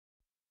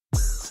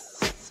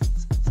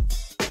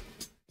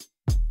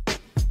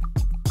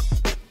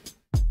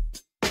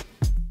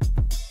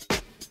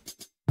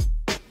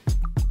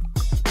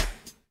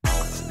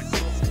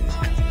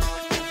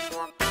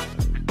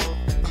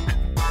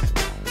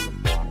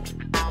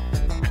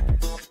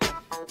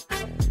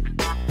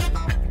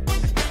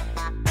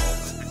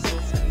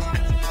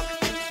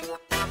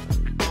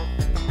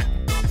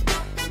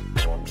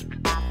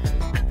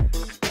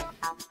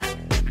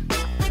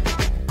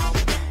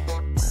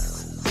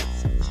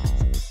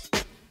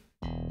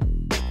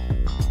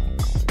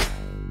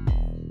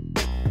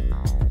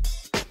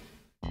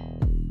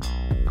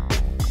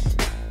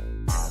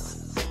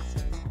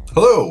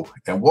Hello,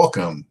 and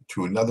welcome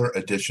to another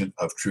edition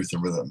of Truth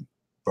and Rhythm,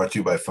 brought to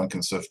you by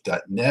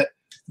FunknStuff.net.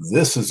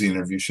 This is the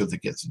interview show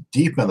that gets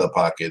deep in the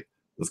pocket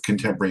with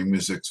contemporary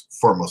music's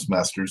foremost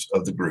masters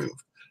of the groove.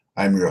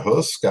 I'm your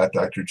host, Scott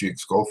Dr. Jake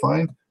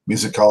Skolfine,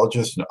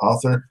 musicologist and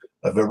author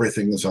of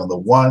Everything is on the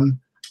One,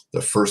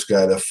 the first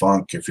guide to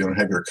funk. If you don't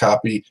have your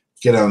copy,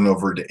 get on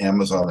over to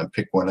Amazon and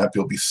pick one up.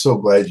 You'll be so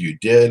glad you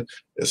did.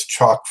 It's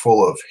chock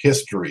full of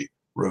history,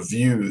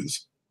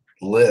 reviews,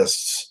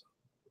 lists,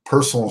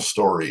 personal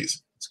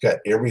stories. It's got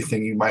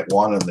everything you might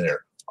want in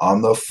there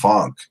on the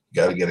funk. You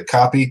got to get a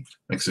copy.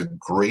 Makes a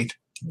great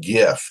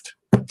gift.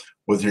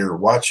 Whether you're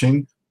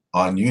watching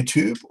on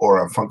YouTube or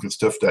on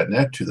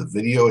FunknStuff.net to the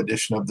video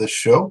edition of this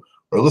show,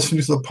 or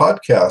listening to the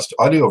podcast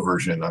audio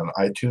version on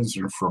iTunes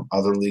or from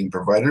other leading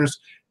providers,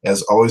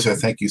 as always, I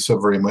thank you so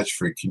very much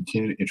for your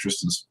continued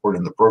interest and support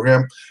in the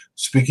program.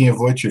 Speaking of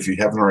which, if you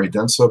haven't already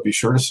done so, be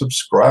sure to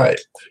subscribe.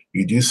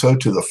 You do so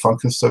to the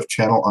Funk and Stuff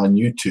channel on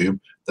YouTube.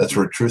 That's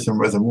where Truth and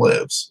Rhythm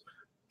lives.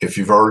 If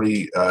you've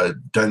already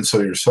done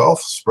so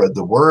yourself, spread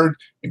the word,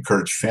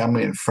 encourage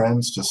family and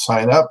friends to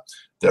sign up.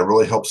 That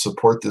really helps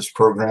support this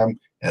program,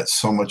 and it's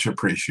so much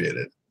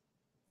appreciated.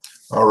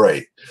 All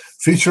right.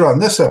 Featured on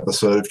this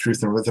episode of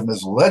Truth and Rhythm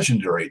is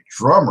legendary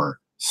drummer,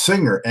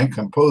 singer, and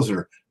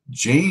composer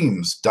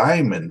James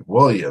Diamond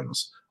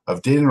Williams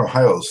of Dayton,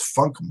 Ohio's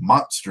funk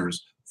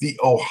monsters, the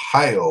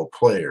Ohio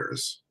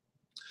Players.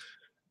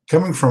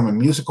 Coming from a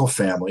musical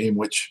family in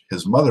which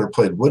his mother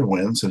played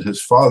woodwinds and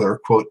his father,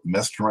 quote,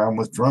 messed around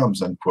with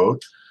drums,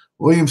 unquote,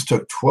 Williams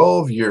took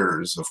 12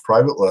 years of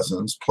private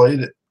lessons,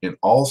 played in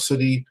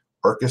all-city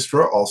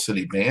orchestra,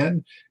 all-city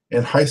band,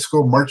 and high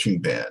school marching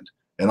band,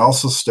 and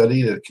also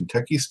studied at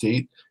Kentucky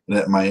State and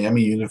at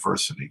Miami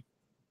University.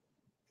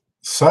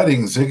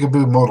 Citing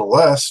Zigaboo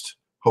Modalest,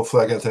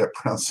 hopefully I got that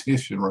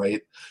pronunciation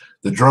right,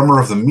 the drummer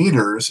of the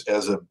Meters,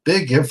 as a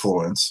big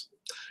influence,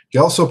 he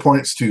also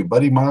points to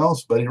Buddy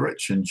Miles, Buddy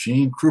Rich, and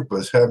Gene Krupa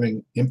as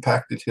having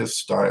impacted his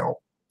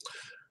style.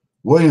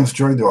 Williams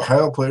joined the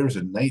Ohio Players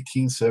in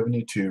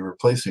 1972,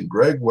 replacing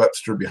Greg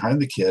Webster behind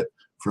the kit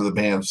for the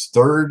band's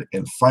third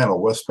and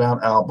final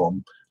Westbound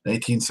album,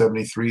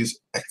 1973's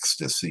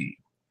Ecstasy.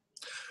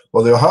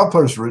 While the Ohio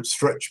Players' roots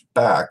stretch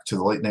back to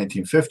the late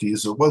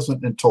 1950s, it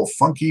wasn't until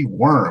Funky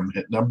Worm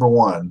hit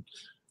 #1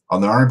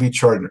 on the R&B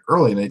chart in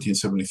early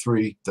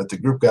 1973 that the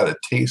group got a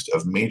taste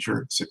of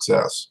major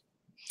success.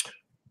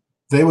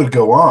 They would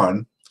go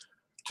on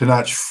to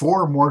notch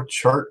 4 more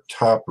chart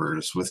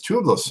toppers, with 2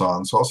 of those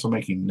songs also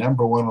making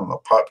 #1 on the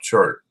pop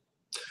chart.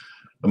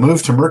 A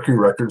move to Mercury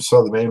Records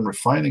saw the band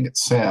refining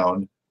its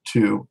sound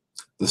to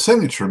the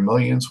signature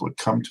millions would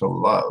come to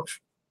love.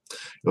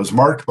 It was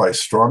marked by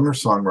stronger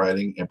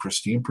songwriting and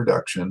pristine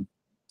production,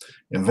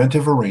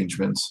 inventive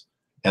arrangements,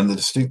 and the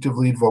distinctive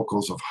lead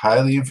vocals of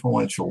highly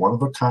influential,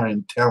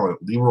 one-of-a-kind talent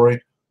Leroy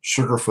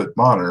Sugarfoot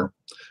Bonner,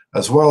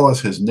 as well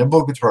as his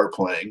nimble guitar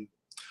playing,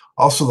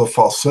 also the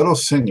falsetto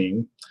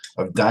singing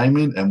of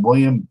Diamond and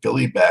William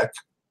Billy Beck,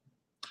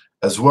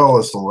 as well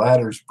as the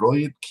latter's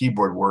brilliant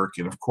keyboard work,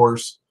 and of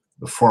course,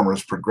 the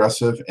former's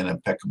progressive and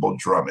impeccable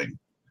drumming.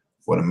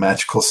 What a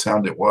magical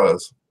sound it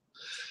was.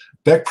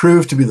 Beck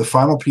proved to be the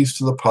final piece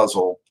to the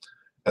puzzle,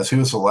 as he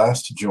was the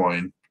last to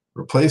join,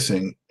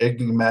 replacing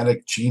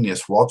enigmatic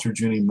genius Walter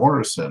Juni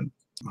Morrison,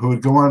 who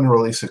would go on to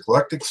release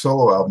eclectic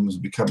solo albums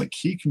and become a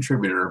key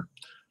contributor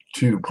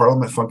to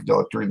Parliament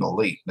Funkadelic during the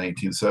late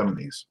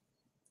 1970s.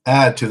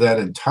 Add to that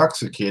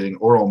intoxicating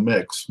oral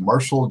mix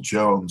Marshall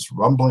Jones'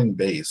 rumbling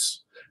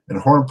bass and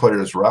horn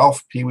players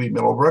Ralph Pee Wee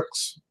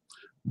Middlebrooks,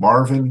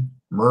 Marvin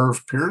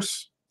Merv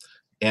Pierce,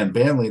 and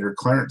bandleader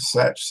Clarence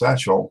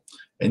Satchel,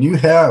 and you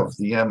have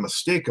the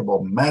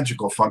unmistakable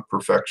magical funk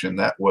perfection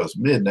that was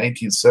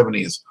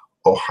mid-1970s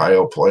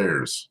Ohio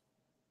Players.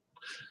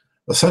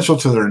 Essential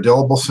to their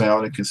indelible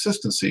sound and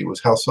consistency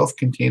was how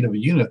self-contained of a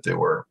unit they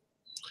were,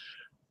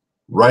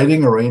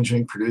 writing,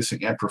 arranging,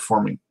 producing, and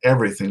performing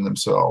everything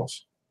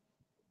themselves.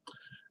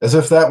 As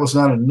if that was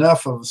not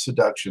enough of a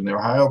seduction, the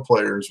Ohio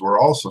Players were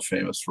also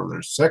famous for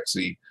their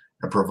sexy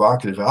and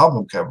provocative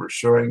album covers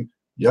showing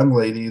young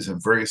ladies in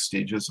various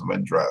stages of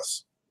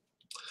undress.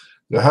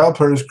 The Ohio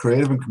Players'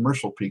 creative and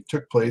commercial peak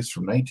took place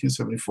from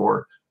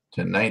 1974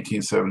 to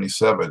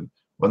 1977,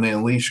 when they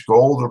unleashed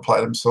gold or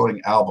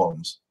platinum-selling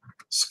albums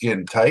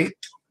Skin Tight,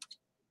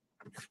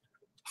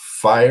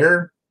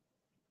 Fire,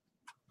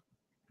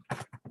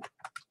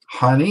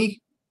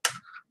 Honey,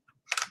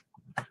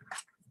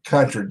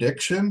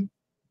 Contradiction,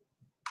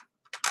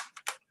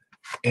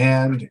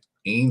 and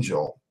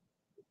Angel.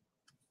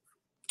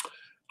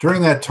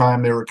 During that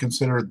time, they were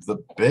considered the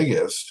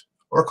biggest,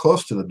 or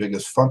close to the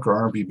biggest, funk or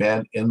R&B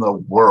band in the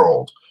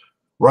world,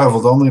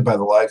 rivaled only by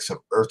the likes of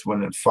Earth,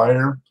 Wind &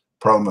 Fire,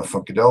 Parliament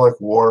Funkadelic,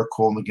 War,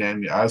 Kool and the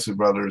Gang, the Isley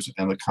Brothers,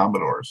 and the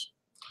Commodores.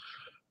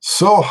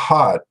 So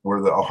hot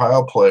were the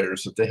Ohio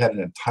Players that they had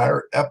an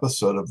entire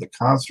episode of the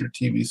concert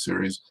TV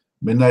series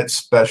Midnight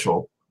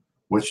Special,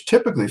 which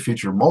typically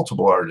featured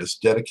multiple artists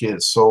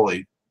dedicated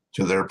solely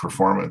to their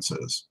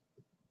performances.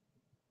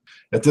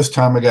 At this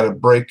time, I got to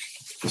break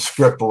the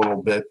script a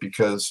little bit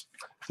because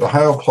The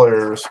Ohio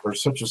Players are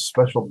such a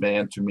special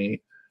band to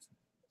me.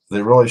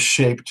 They really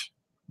shaped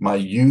my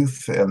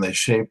youth, and they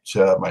shaped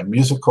my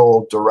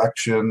musical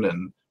direction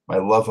and my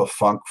love of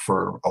funk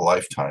for a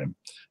lifetime.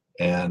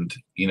 And,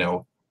 you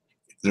know,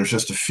 there's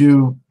just a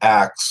few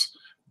acts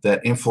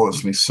that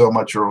influenced me so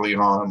much early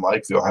on,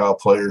 like the Ohio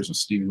Players and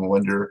Stevie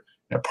Wonder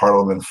and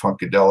Parliament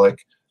Funkadelic,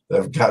 that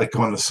I've got to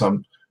go into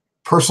some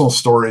personal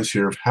stories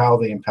here of how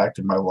they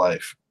impacted my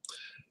life.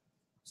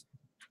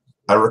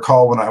 I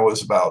recall when I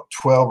was about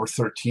 12 or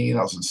 13,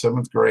 I was in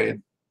seventh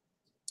grade,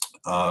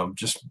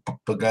 just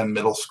begun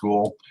middle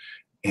school,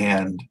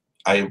 and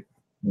I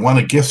won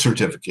a gift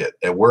certificate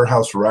at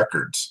Warehouse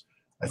Records.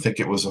 I think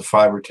it was a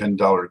 $5 or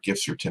 $10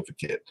 gift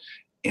certificate,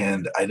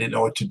 and I didn't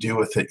know what to do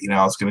with it. You know,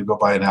 I was going to go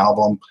buy an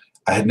album.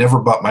 I had never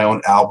bought my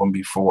own album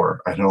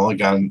before. I had only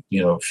gotten,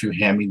 you know, a few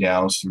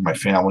hand-me-downs through my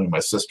family. My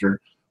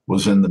sister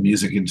was in the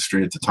music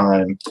industry at the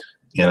time,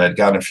 and I'd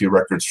gotten a few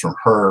records from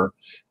her,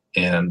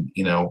 and,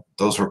 you know,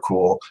 those were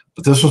cool.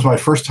 But this was my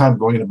first time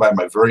going to buy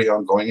my very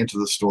own, going into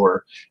the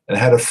store, and I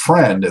had a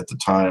friend at the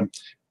time,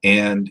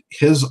 and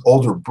his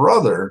older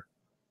brother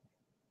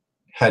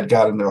had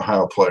gotten the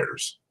Ohio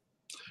Players.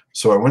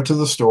 So I went to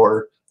the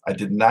store. I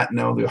did not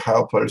know the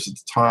Ohio Players at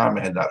the time.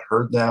 I had not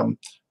heard them.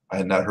 I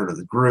had not heard of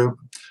the group,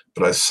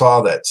 but I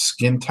saw that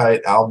Skin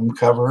Tight album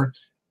cover,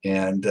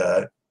 and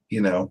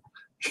you know,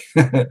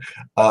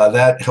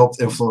 that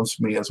helped influence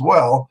me as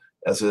well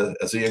as a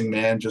young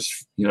man,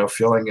 just, you know,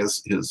 feeling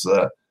his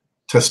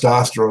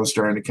testosterone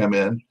starting to come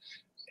in.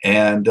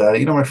 And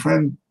you know, my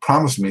friend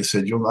promised me,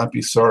 said, "You'll not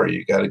be sorry.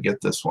 You got to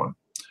get this one."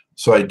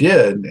 So I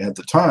did. At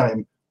the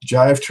time,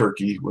 Jive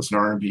Turkey was an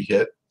R&B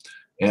hit,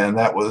 and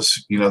that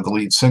was, you know, the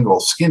lead single.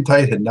 Skin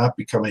Tight had not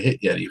become a hit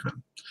yet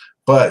even,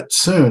 but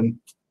soon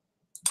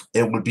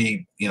it would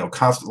be, you know,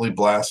 constantly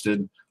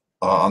blasted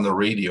on the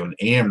radio, and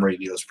AM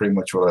radio is pretty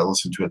much what I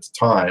listened to at the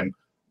time,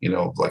 you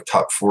know, like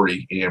top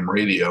 40 AM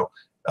radio,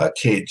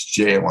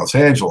 KHJ in Los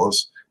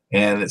Angeles,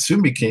 and it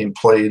soon became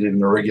played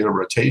in a regular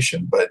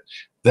rotation. But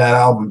that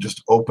album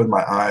just opened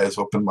my eyes,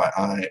 opened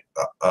my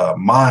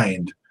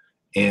mind,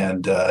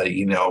 and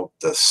you know,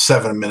 the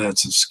 7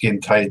 minutes of Skin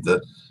Tight,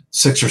 the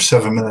 6 or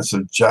 7 minutes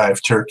of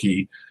Jive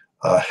Turkey,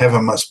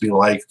 Heaven Must Be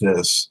Like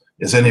This,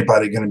 Is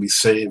Anybody Going to Be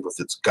Saved, with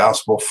its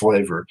gospel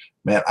flavor.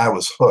 Man, I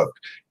was hooked.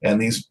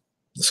 And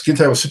Skin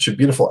Tight was such a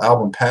beautiful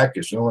album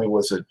package. Not only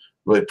was it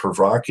really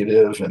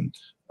provocative and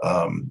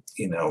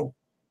you know,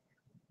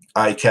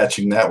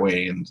 eye-catching that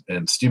way,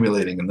 and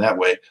stimulating in that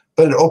way,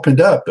 but it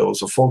opened up. It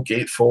was a full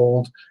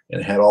gatefold,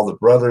 and it had all the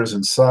brothers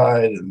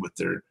inside, and with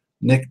their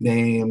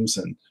nicknames,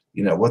 and,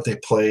 you know, what they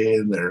played,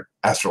 and their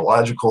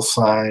astrological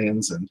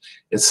signs, and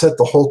it set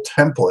the whole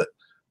template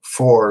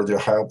for the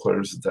Ohio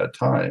Players at that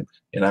time.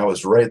 And I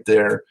was right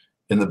there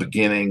in the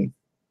beginning,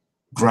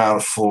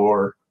 ground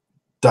floor,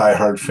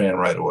 diehard fan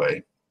right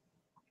away.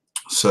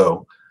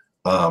 So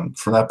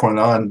from that point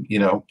on, you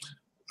know,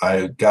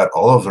 I got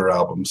all of their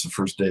albums the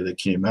first day they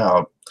came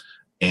out,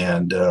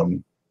 and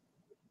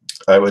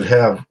I would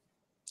have,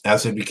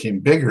 as they became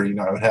bigger, you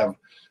know, I would have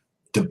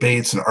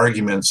debates and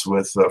arguments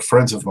with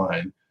friends of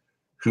mine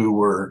who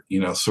were,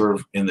 you know, sort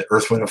of in the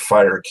Earth, Wind, and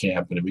Fire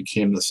camp, and it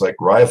became this like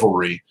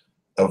rivalry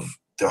of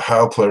the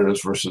Ohio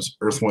Players versus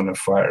Earth, Wind, and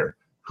Fire.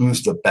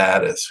 Who's the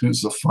baddest?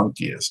 Who's the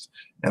funkiest?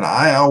 And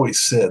I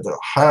always said the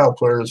Ohio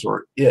Players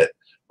were it.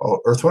 Well,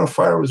 Earth, Wind, and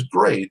Fire was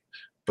great,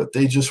 but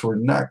they just were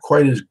not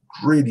quite as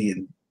gritty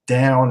and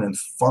down and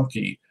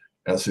funky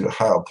as the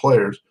Ohio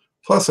Players.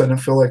 Plus, I didn't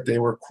feel like they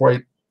were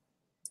quite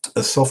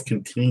as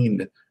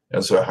self-contained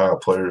as the Ohio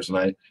Players, and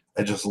I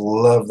just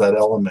love that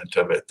element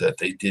of it, that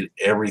they did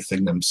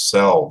everything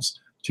themselves.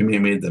 To me,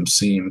 it made them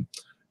seem,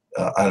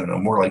 I don't know,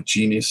 more like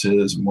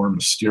geniuses, more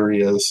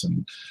mysterious.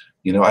 And,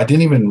 you know, I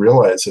didn't even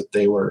realize that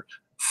they were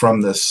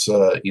from this,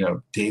 you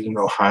know, Dayton,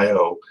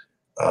 Ohio.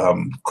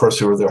 Of course,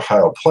 they were the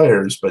Ohio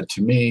Players, but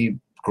to me,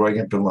 growing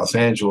up in Los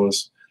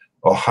Angeles,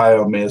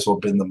 Ohio may as well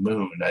have been the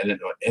moon. I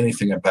didn't know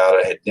anything about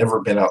it. I had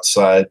never been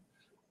outside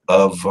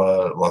of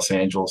Los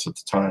Angeles at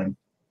the time.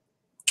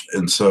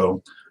 And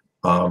so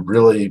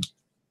really,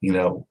 you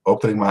know,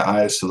 opening my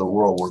eyes to the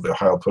world were the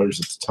Ohio Players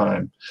at the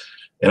time.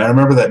 And I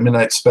remember that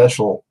Midnight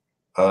Special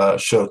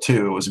show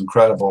too. It was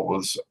incredible. It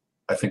was,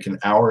 I think, an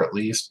hour at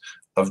least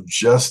of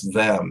just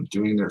them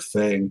doing their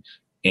thing,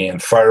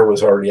 and Fire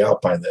was already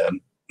out by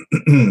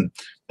then.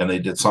 And they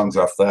did songs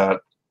off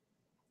that,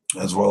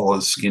 as well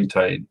as Skin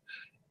Tight.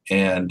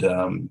 And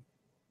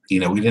you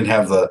know, we didn't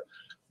have the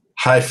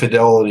high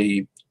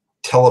fidelity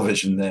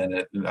television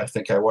then. I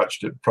think I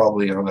watched it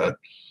probably on a,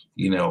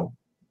 you know,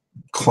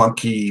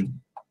 clunky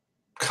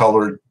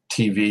colored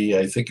TV.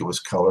 I think it was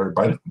colored,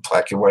 by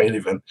black and white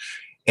even.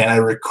 And I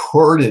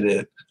recorded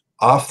it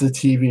off the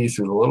TV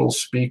through the little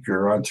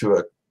speaker onto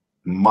a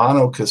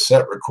mono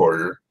cassette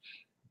recorder.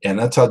 And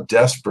that's how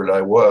desperate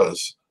I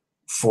was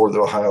for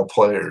the Ohio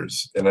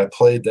Players. And I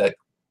played that,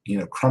 you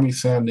know, crummy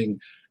sounding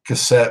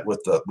cassette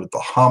with the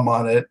hum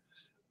on it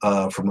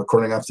from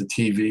recording off the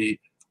TV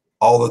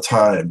all the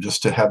time,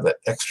 just to have that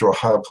extra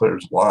Ohio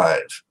Players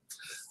live.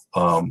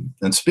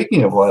 And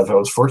speaking of live, I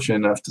was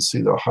fortunate enough to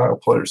see the Ohio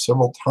Players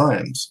several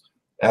times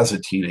as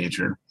a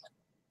teenager.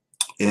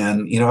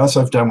 And, you know, as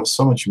I've done with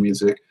so much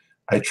music,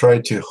 I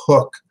tried to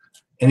hook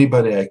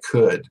anybody I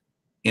could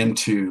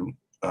into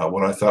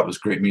what I thought was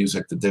great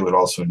music that they would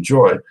also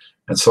enjoy.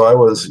 And so I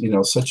was, you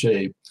know, such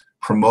a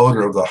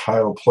promoter of the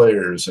Ohio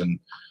Players, and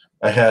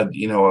I had,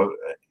 you know, an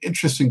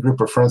interesting group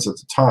of friends at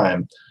the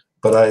time,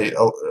 but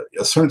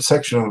a certain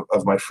section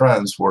of my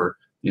friends were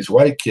these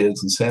white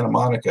kids in Santa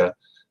Monica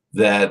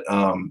that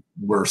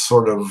were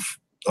sort of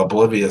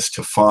oblivious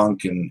to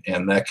funk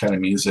and that kind of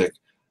music.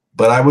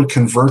 But I would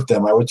convert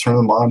them. I would turn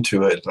them on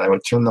to it, and I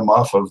would turn them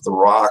off of the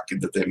rock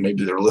that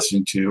maybe they're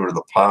listening to or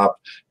the pop,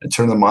 and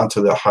turn them on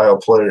to the Ohio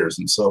Players.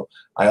 And so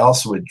I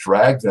also would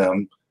drag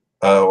them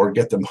or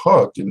get them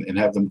hooked and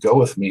have them go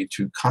with me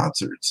to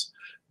concerts.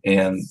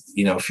 And,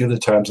 you know, a few of the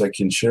times I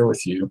can share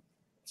with you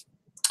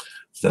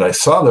that I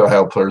saw the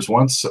Ohio Players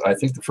once. I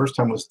think the first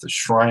time was the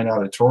Shrine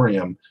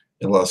Auditorium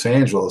in Los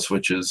Angeles,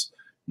 which is,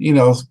 you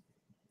know,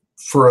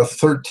 for a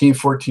 13,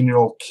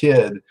 14-year-old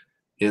kid,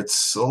 it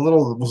was a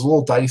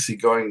little dicey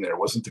going there. It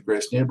wasn't the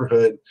greatest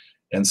neighborhood,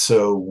 and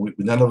so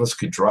none of us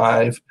could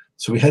drive.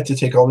 So we had to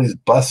take all these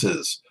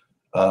buses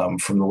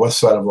from the west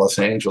side of Los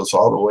Angeles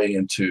all the way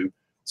into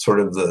sort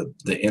of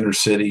the inner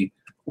city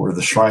where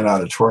the Shrine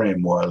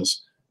Auditorium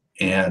was.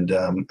 And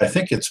I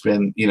think it's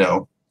been, you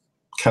know,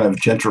 kind of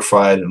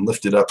gentrified and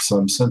lifted up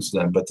some since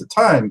then. But at the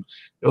time,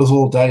 it was a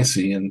little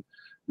dicey, and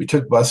we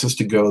took buses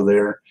to go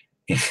there.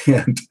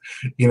 And,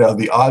 you know,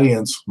 the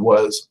audience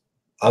was,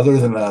 other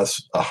than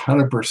us,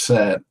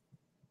 100%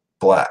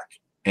 black.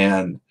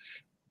 And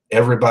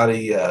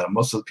everybody,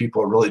 most of the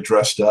people are really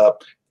dressed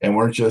up, and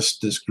we're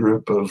just this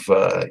group of,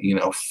 you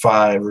know,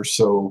 5 or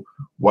so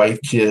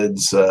white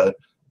kids,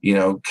 you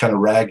know, kind of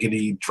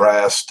raggedy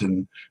dressed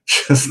and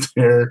just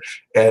there.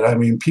 And I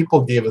mean,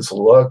 people gave us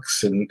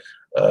looks, and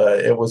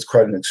it was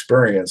quite an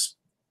experience,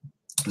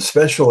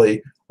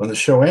 especially when the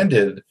show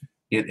ended.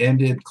 It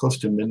ended close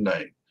to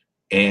midnight,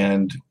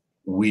 and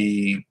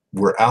we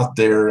were out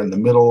there in the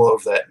middle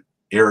of that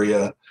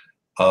area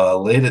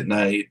late at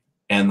night,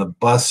 and the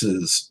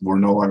buses were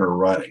no longer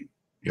running.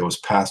 It was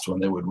past when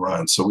they would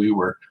run. So we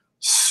were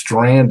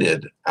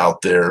stranded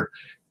out there,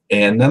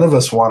 and none of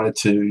us wanted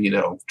to, you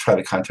know, try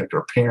to contact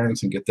our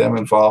parents and get them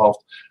involved.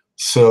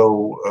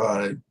 So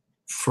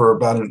for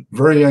about a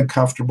very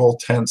uncomfortable,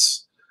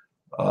 tense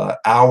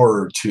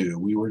hour or two,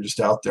 we were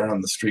just out there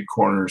on the street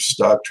corners,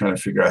 stuck, trying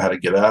to figure out how to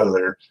get out of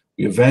there.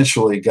 We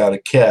eventually got a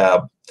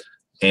cab,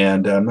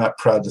 and I'm not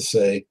proud to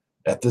say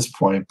at this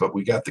point, but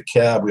we got the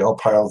cab. We all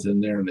piled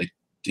in there, and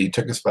they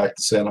took us back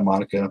to Santa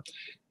Monica,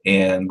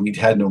 and we'd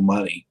had no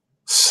money.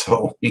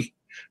 So we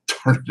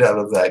turned out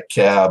of that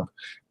cab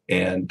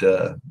and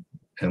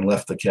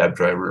left the cab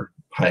driver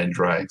high and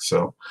dry.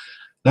 So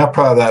not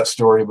proud of that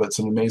story, but it's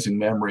an amazing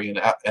memory.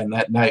 And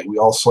that night we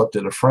all slept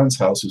at a friend's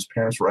house whose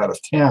parents were out of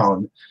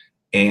town,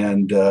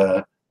 and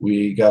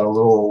we got a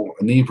little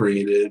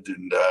inebriated,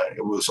 and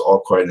it was all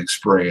quite an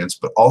experience,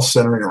 but all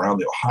centering around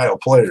the Ohio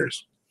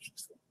Players.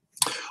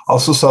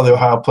 Also saw the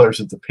Ohio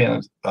Players at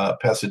the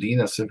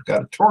Pasadena Civic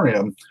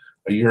Auditorium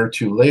a year or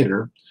two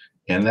later,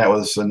 and that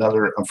was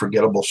another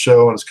unforgettable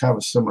show, and it's kind of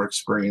a similar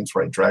experience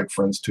where I dragged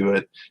friends to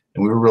it,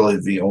 and we were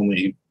really the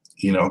only,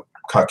 you know,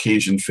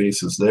 Caucasian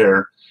faces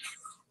there.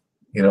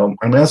 You know,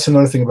 I mean, that's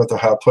another thing about the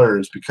Ohio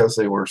Players, because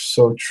they were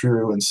so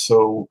true and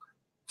so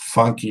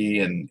funky,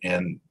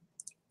 and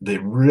they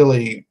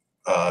really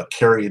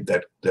carried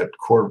that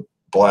core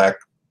black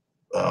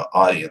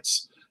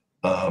audience,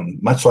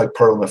 much like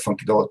Parliament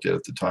Funkadelic did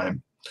at the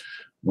time.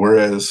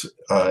 Whereas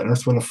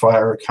Earth, Wind &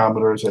 Fire,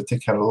 Commodores, I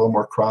think, had a little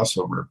more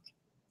crossover.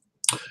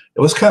 It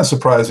was kind of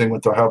surprising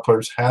with the Ohio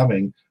Players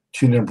having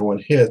 2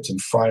 #1 hits in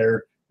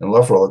Fire and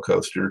Love Roller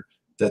Coaster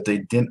that they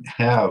didn't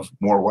have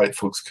more white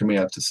folks coming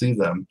out to see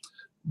them.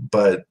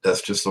 But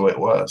that's just the way it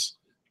was,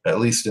 at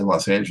least in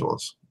Los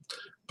Angeles.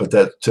 But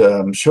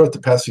that show at the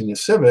Pasadena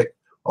Civic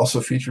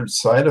also featured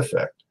Side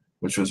Effect,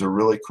 which was a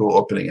really cool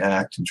opening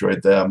act.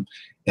 Enjoyed them.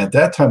 And at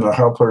that time, the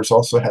Ohio Players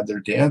also had their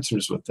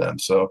dancers with them.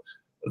 So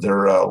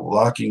their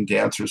locking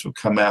dancers would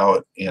come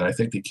out, and I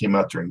think they came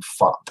out during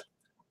FOP,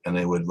 and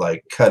they would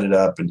like cut it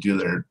up and do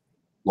their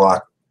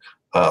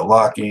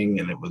locking,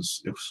 and it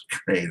was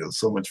great. It was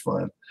so much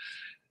fun.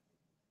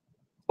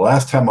 The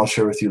last time I'll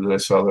share with you that I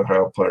saw the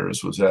Ohio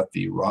Players was at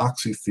the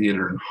Roxy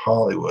Theater in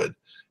Hollywood.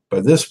 By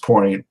this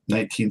point,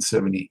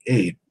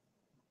 1978,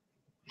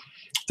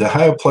 the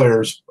Ohio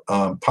Players'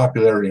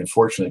 popularity,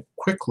 unfortunately,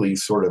 quickly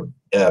sort of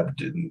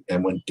ebbed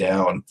and went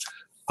down.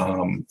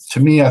 To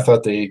me, I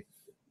thought they,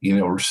 you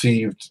know,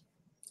 received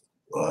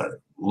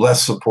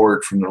less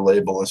support from their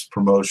label, less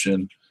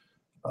promotion,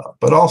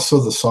 but also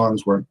the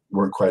songs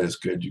weren't quite as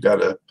good. You got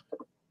to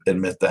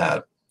admit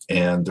that.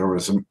 And there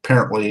was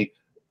apparently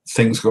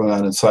things going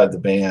on inside the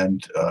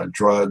band,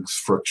 drugs,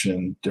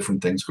 friction,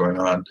 different things going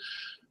on.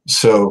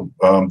 So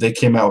they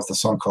came out with a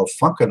song called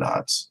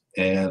Funkanauts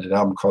and an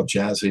album called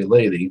Jazzy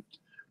Lady,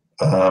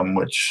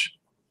 which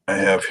I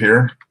have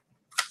here.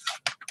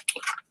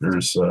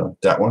 There's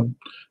that one,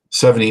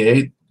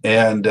 78.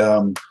 And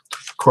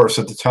course,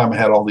 at the time I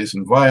had all these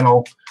in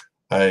vinyl.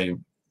 I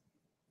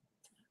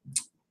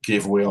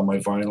gave away all my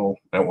vinyl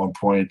at one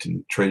point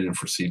and traded them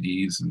for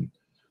CDs, and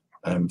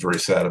I'm very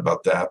sad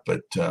about that.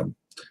 But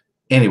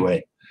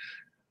anyway,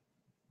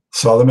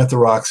 saw them at the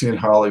Roxy in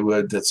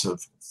Hollywood. That's a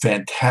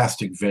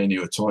fantastic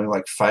venue. It's only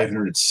like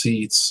 500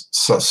 seats.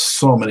 Saw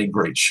so many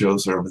great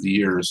shows over the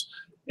years,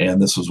 and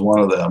this was one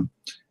of them.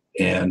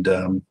 And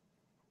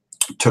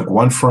took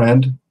one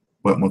friend,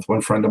 went with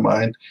one friend of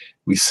mine.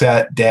 We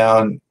sat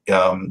down.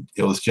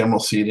 It was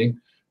general seating,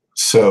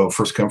 so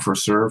first come,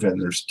 first serve,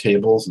 and there's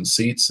tables and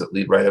seats that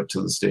lead right up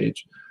to the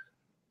stage.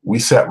 We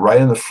sat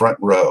right in the front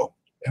row,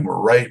 and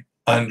we're right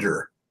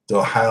under the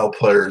Ohio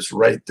Players,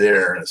 right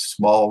there in a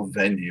small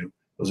venue.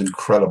 It was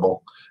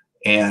incredible.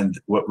 And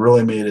what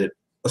really made it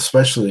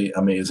especially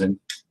amazing,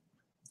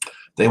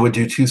 they would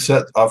do two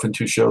sets, often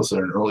two shows,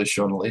 an early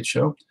show and a late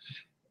show.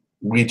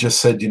 We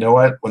just said, you know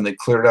what, when they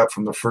cleared out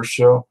from the first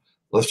show,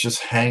 let's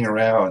just hang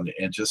around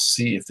and just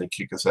see if they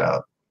kick us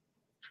out.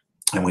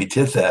 And we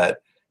did that,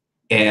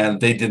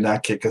 and they did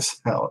not kick us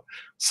out.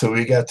 So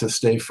we got to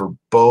stay for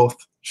both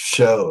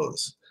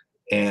shows.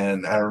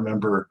 And I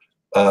remember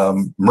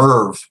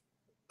Merv,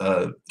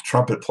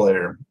 trumpet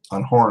player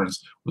on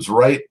horns, was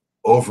right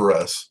over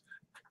us,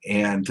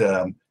 and he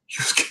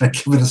was kind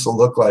of giving us a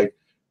look like,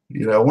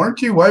 you know,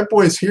 weren't you white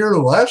boys here the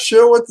last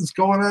show? What is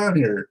going on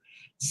here?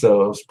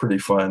 So it was pretty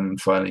fun and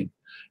funny.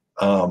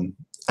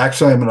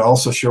 Actually, I'm going to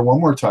also share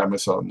one more time I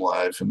saw them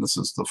live, and this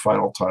is the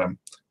final time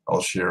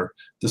I'll share.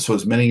 This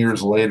was many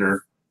years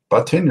later,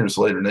 about 10 years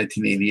later,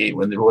 1988,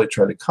 when they really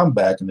tried to come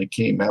back, and they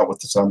came out with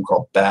this album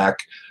called Back.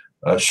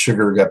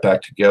 Sugar got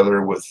back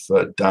together with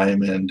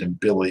Diamond and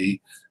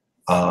Billy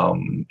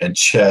and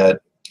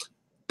Chet,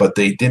 but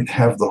they didn't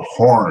have the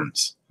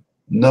horns.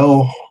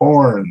 No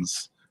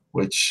horns,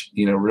 which,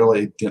 you know,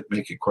 really didn't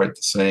make it quite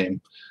the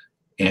same.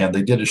 And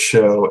they did a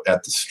show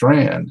at the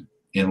Strand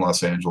in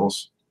Los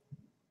Angeles,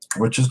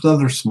 which is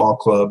another small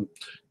club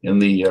in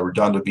the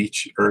Redondo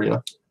Beach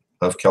area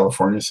of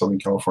California, Southern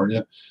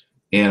California.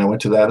 And I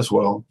went to that as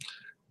well.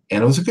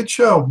 And it was a good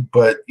show,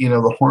 but, you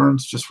know, the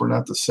horns just were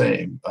not the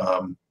same.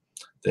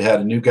 They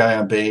had a new guy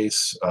on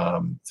bass. I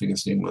think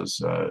his name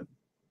was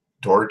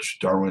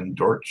Darwin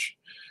Dortch.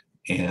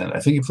 And I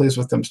think he plays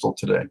with them still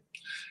today.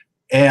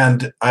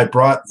 And I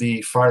brought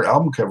the Fire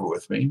album cover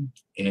with me,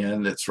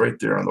 and it's right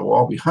there on the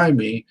wall behind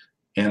me.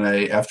 And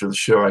after the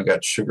show, I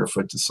got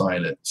Sugarfoot to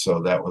sign it.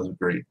 So that was a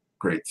great,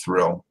 great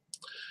thrill.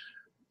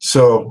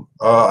 So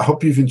I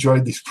hope you've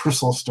enjoyed these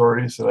personal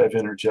stories that I've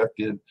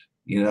interjected.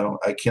 You know,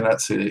 I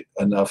cannot say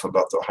enough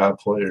about the Ohio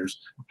Players,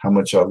 how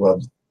much I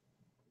love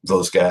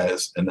those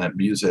guys and that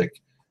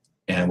music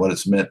and what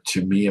it's meant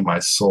to me and my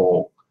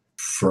soul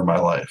for my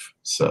life.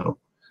 So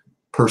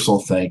personal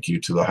thank you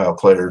to the Ohio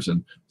Players,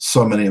 and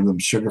so many of them.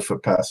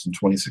 Sugarfoot passed in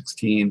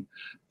 2016.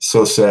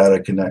 So sad I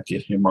could not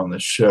get him on the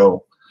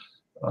show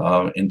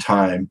in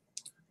time.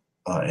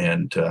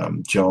 And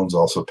Jones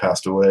also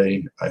passed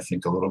away, I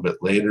think, a little bit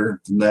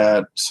later than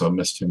that, so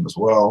missed him as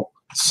well.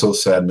 So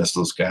sad, missed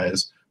those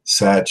guys.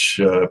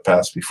 Satch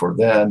passed before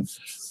then.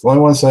 The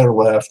only ones that are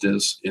left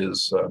is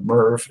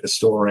Merv is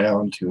still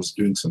around. He was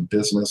doing some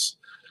business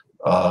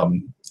out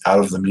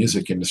of the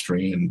music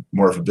industry and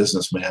more of a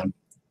businessman,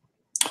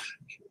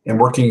 and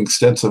working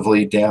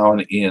extensively down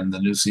in the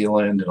New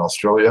Zealand and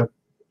Australia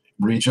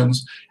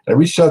regions. I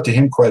reached out to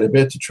him quite a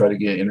bit to try to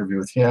get an interview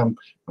with him,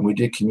 and we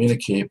did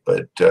communicate,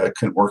 but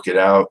couldn't work it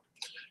out.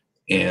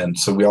 And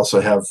so we also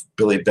have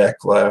Billy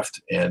Beck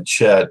left, and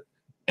Chet,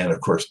 and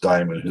of course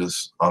Diamond,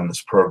 who's on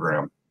this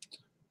program.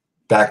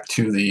 Back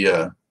to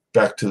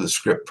the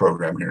script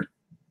program here.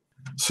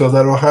 So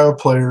that Ohio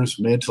Players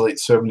mid to late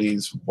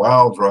 70s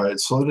wild ride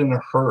slowed in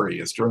a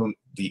hurry, as during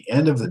the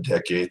end of the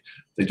decade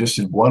they just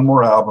did one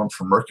more album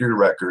for Mercury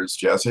Records,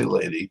 Jazzy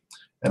Lady,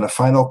 and a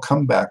final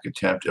comeback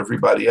attempt,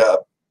 Everybody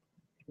Up,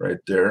 right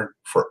there,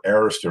 for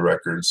Arista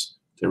Records.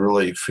 They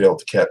really failed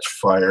to catch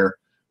fire.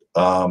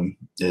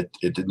 It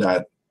did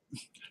not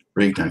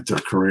reignite their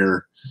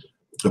career.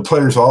 The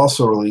Players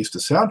also released a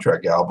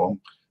soundtrack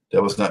album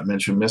that was not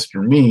mentioned,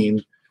 Mr.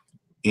 Mean,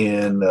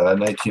 in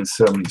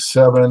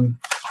 1977.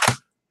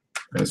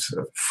 It's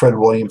a Fred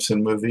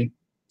Williamson movie.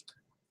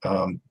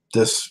 The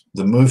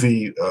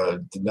movie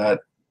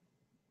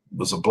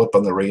was a blip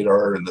on the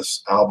radar, and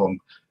this album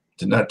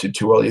did not do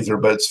too well either.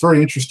 But it's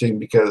very interesting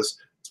because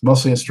it's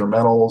mostly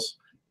instrumentals,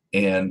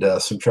 and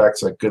some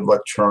tracks like Good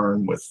Luck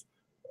Charm with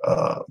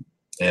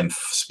and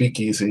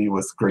Speakeasy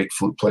with great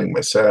flute playing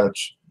by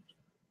Satch.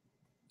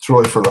 It's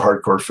really for the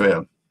hardcore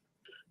fan.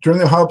 During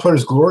the Ohio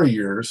Players' glory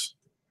years,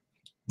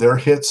 their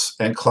hits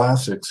and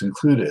classics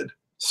included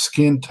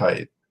Skin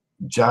Tight,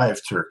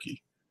 Jive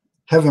Turkey,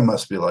 Heaven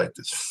Must Be Like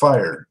This,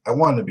 Fire, I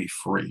Want to Be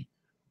Free,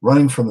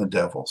 Running from the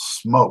Devil,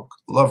 Smoke,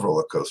 Love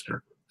Roller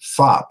Coaster,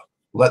 Fop,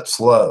 Let's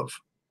Love,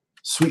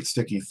 Sweet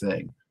Sticky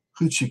Thing,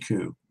 Hoochie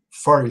Coo,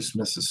 Far East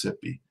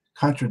Mississippi,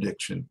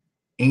 Contradiction,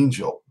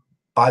 Angel,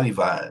 Body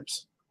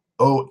Vibes,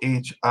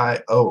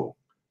 OHIO,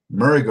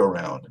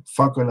 Merry-Go-Round,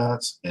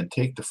 Funkonauts, and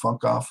Take the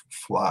Funk Off,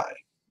 Fly.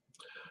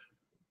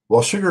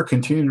 While Sugar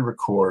continued to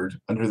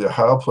record under the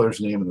Ohio Players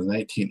name in the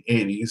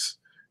 1980s,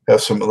 have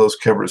some of those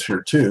covers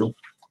here too.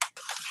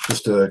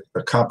 Just a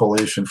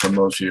compilation from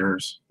those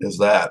years is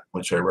that,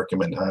 which I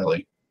recommend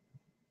highly.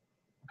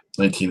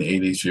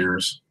 1980s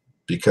years,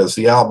 because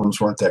the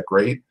albums weren't that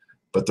great,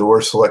 but there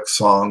were select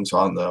songs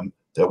on them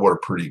that were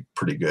pretty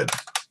good.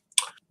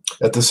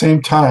 At the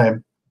same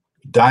time,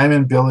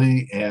 Diamond,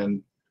 Billy,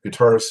 and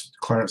guitarist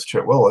Clarence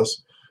Chet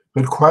Willis, who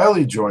had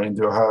quietly joined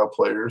the Ohio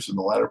Players in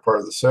the latter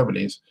part of the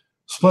 70s,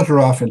 splintered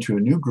off into a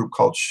new group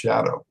called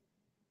Shadow.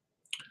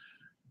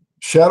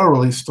 Shadow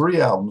released 3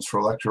 albums for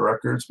Elektra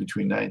Records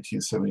between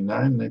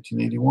 1979 and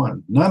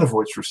 1981, none of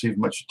which received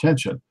much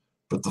attention,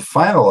 but the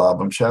final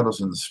album,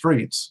 Shadows in the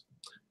Streets,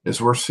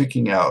 is worth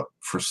seeking out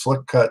for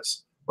slick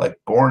cuts like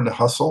Born to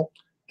Hustle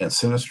and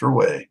Sinister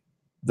Way.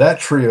 That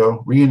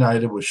trio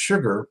reunited with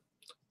Sugar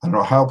on an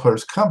Ohio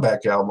Players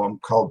comeback album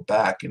called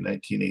Back in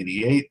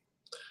 1988,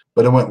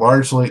 but it went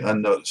largely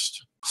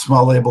unnoticed.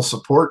 Small label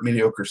support,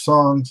 mediocre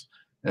songs,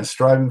 and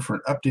striving for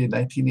an updated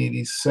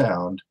 1980s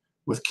sound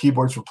with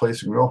keyboards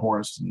replacing real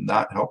horns did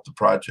not help the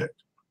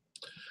project.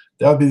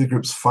 That would be the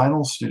group's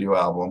final studio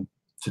album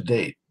to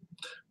date,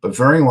 but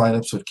varying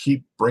lineups would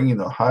keep bringing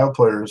the Ohio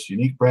Players'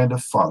 unique brand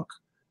of funk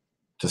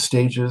to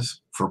stages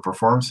for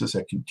performances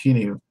that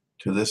continue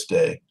to this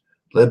day,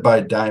 led by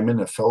Diamond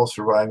and fellow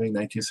surviving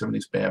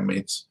 1970s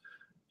bandmates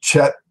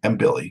Chet and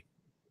Billy.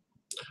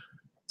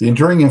 The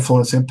enduring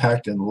influence,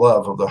 impact, and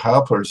love of the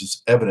Ohio Players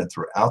is evident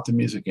throughout the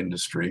music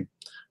industry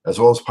as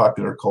well as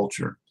popular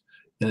culture.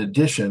 In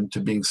addition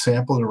to being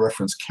sampled and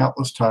referenced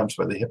countless times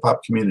by the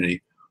hip-hop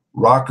community,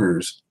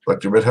 rockers like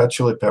the Red Hot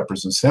Chili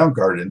Peppers and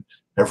Soundgarden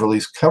have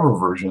released cover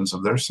versions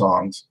of their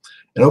songs,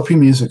 and OP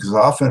music is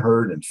often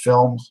heard in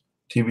films,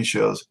 TV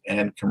shows,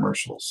 and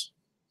commercials.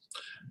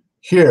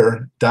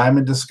 Here,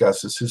 Diamond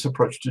discusses his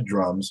approach to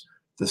drums,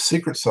 the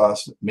secret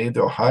sauce that made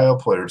the Ohio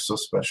Players so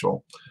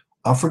special,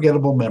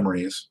 unforgettable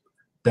memories,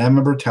 band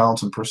member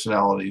talents and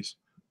personalities,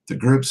 the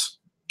group's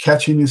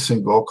catchy new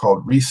single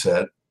called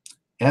Reset,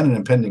 and an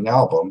impending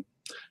album,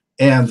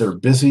 and their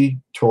busy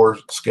tour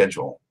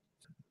schedule.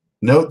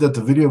 Note that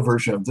the video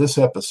version of this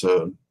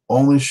episode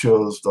only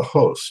shows the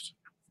host,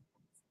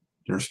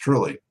 yours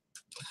truly,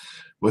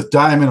 with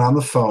Diamond on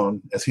the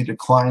phone as he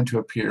declined to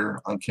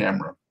appear on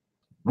camera.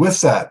 With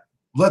that,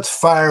 let's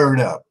fire it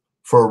up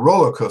for a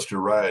roller coaster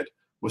ride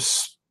with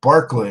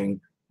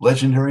sparkling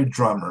legendary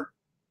drummer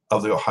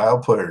of the Ohio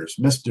Players,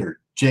 Mr.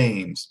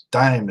 James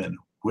Diamond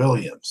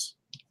Williams.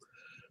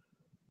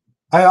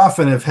 I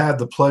often have had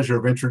the pleasure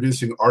of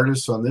introducing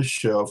artists on this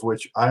show of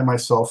which I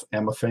myself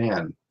am a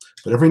fan,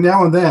 but every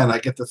now and then I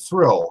get the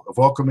thrill of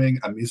welcoming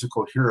a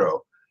musical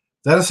hero.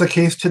 That is the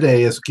case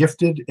today as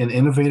gifted and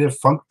innovative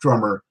funk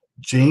drummer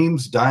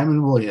James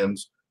Diamond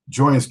Williams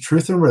joins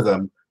Truth and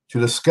Rhythm to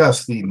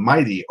discuss the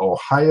mighty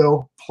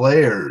Ohio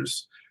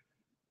Players.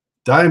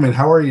 Diamond,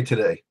 how are you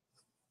today?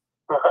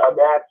 I'm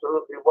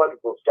absolutely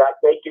wonderful, Scott.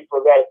 Thank you for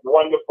that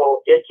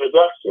wonderful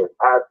introduction.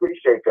 I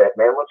appreciate that,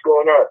 man. What's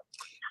going on?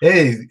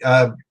 Hey,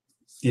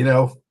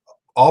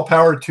 all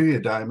power to you,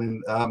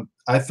 Diamond.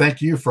 I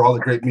thank you for all the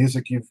great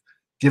music you've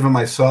given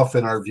myself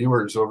and our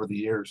viewers over the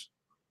years.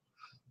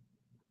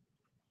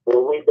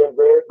 Well, we've been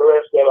very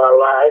blessed in our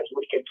lives.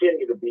 We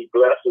continue to be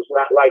blessed. It's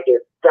not like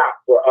it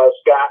stopped for us,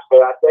 Scott,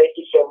 but I thank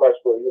you so much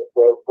for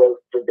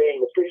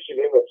being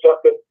appreciative of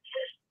something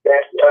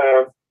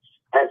that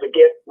as a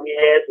gift we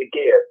had to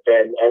give,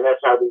 and that's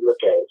how we look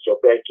at it. So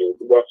thank you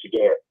once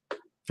again.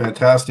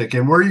 Fantastic.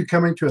 And where are you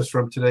coming to us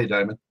from today,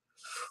 Diamond?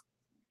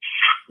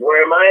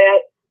 Where am I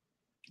at?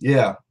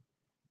 Yeah.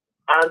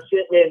 I'm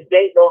sitting in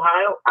Dayton,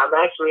 Ohio. I'm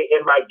actually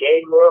in my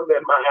game room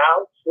in my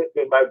house,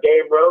 sitting in my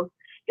game room.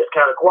 It's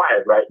kind of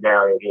quiet right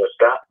now in here,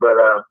 Scott, but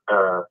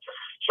so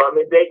I'm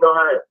in Dayton,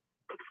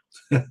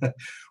 Ohio.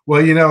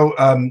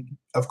 Well,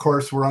 of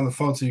course, we're on the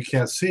phone, so you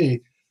can't see,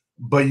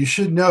 but you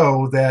should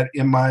know that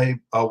in my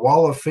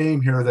wall of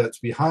fame here that's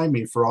behind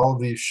me for all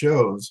of these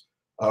shows,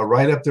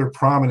 right up there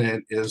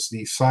prominent is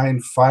the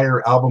signed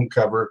Fire album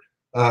cover,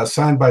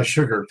 signed by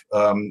Sugar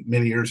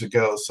many years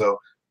ago. So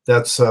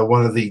that's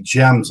one of the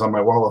gems on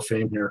my wall of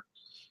fame here.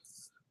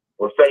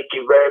 Well, thank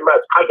you very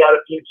much. I got a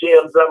few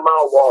gems on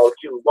my wall,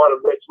 too, one of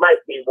which might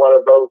be one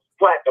of those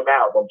platinum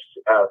albums,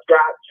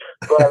 Scott.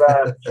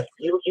 But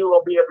you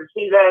won't be able to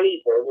see that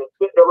either. It's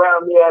sitting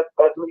around me as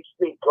we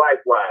speak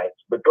likewise.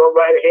 But go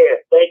right ahead.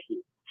 Thank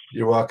you.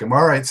 You're welcome.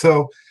 All right.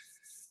 So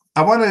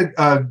I want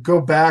to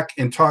go back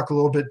and talk a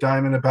little bit,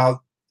 Diamond, about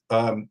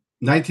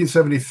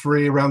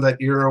 1973, around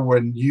that era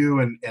when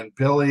you and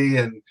Billy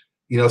and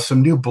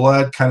some new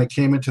blood kind of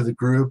came into the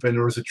group, and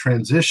there was a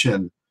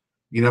transition,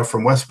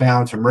 from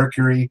Westbound to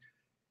Mercury.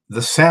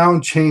 The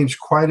sound changed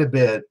quite a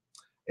bit,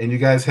 and you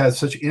guys had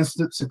such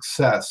instant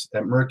success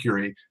at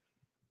Mercury.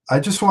 I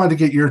just wanted to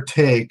get your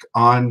take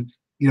on,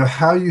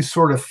 how you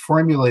sort of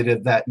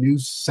formulated that new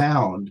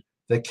sound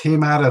that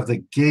came out of the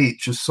gate,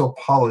 just so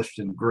polished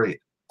and great.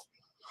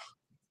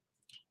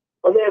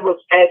 Well, there was,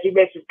 as you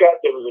mentioned, Scott,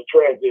 there was a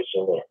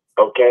transition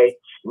there. Okay,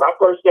 My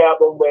first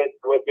album with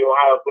the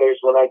Ohio Players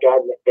when I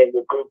got in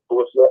the group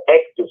was the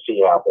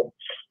Ecstasy album,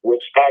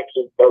 which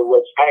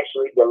was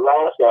actually the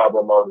last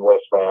album on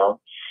Westbound,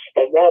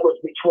 and that was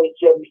between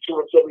 72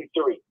 and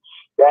 73.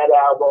 That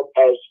album,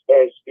 as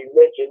you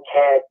mentioned,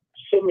 had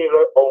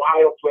similar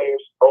Ohio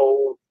Players'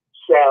 old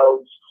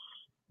sounds,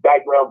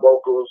 background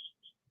vocals,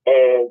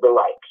 and the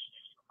likes.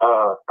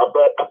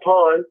 But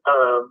upon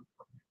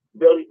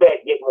Billy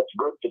Beck getting with the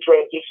group, the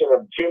transition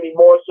of Jimmy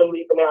Morrison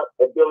leaving out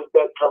and Billy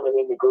Beck coming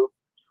in the group,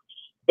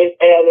 it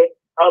added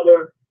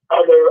other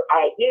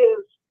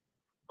ideas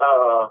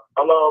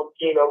along,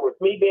 with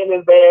me being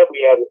in band.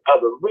 We had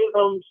other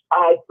rhythm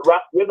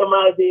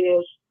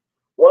ideas.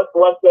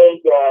 One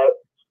thing that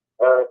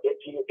if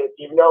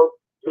you know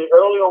the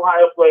early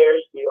Ohio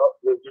Players,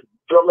 the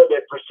drummer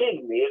that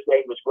preceded me, his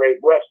name was Greg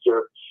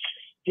Webster.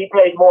 He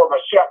played more of a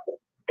shuffle.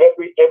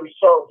 Every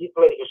song he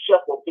played a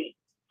shuffle beat.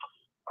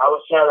 I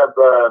was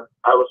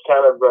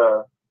kind of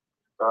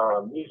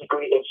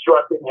musically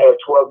instructed, had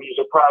 12 years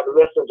of private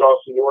lessons,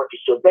 also in the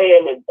orchestra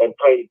band, and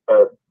played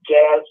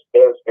jazz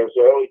as an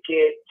early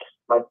kid.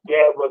 My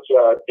dad was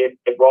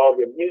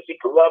involved in music,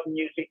 loved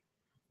music.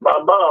 My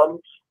mom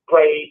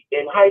played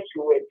in high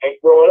school, and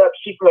growing up,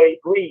 she played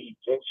reeds,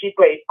 and she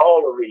played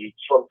all the reeds,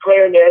 from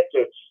clarinet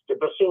to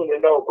bassoon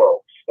and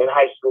oboe in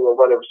high school or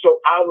whatever. So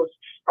I was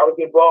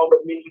involved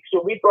with music.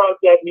 So we brought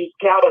that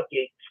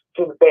musicality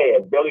to the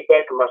band. Billy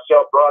Beck and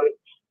myself brought it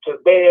to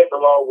the band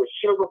along with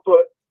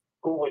Sugarfoot,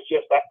 who was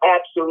just an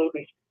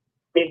absolutely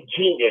big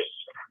genius,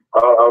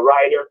 a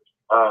writer,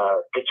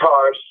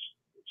 guitarist,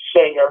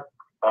 singer.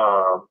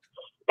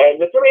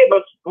 And the three of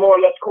us more or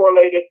less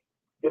correlated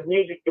the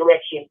music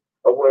direction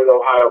of where the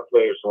Ohio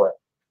Players went.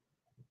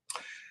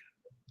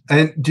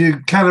 And do you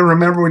kind of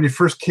remember when you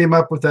first came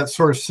up with that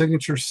sort of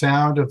signature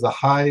sound of the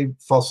high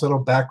falsetto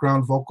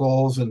background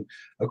vocals and,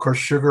 of course,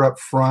 Sugar up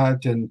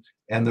front and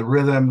the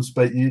rhythms,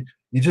 but you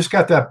just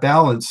got that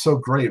balance so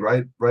great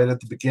right at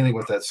the beginning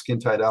with that Skin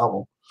Tight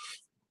album.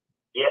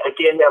 Yeah,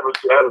 again, that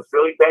was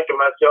Billy Beck and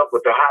myself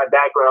with the high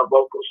background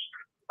vocals.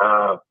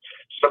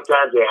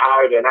 Sometimes they're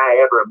higher than I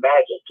ever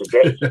imagined.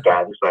 Today's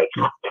guys, it's like,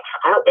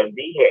 how in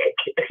the heck?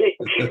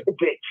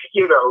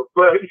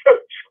 But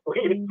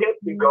we intend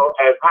to go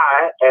as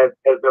high as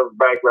those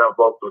background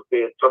vocals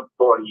did some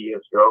 40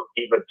 years ago,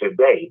 even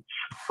today.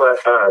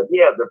 But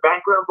the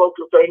background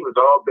vocal thing was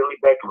all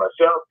Billy Beck and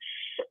myself.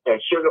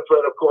 And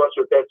Sugarfoot, of course,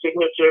 with that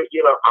signature,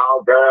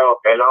 All Girl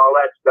and all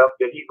that stuff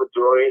that he would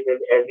throw in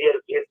and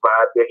his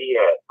vibe that he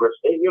had. But,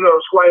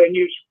 it's quite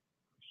unusual.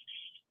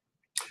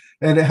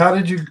 And how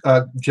did you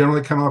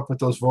generally come up with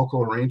those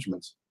vocal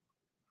arrangements?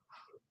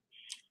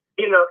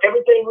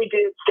 Everything we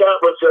did,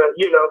 Scott, was,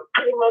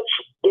 pretty much,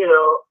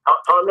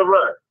 on the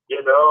run,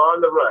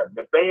 on the run.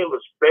 The band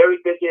was very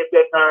busy at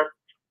that time,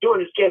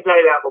 doing the Skin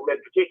Tight album in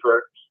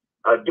particular,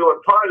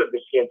 doing part of the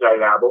Skin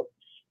Tight album,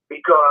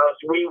 because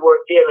we were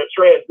in a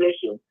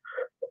transition,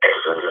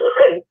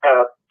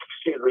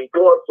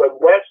 going from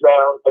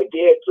Westbound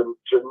again to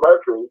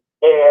Mercury,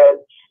 and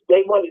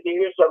they wanted to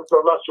hear something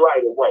from us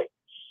right away.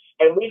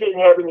 And we didn't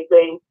have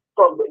anything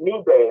from the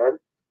new band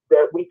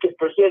that we could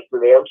present to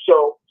them.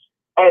 So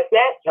at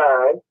that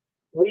time,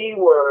 we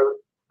were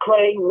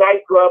playing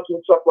nightclubs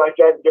and stuff like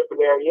that in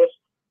different areas.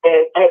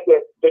 And at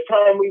the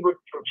time we were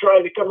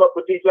trying to come up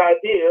with these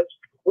ideas,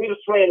 we were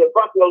playing in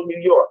Buffalo,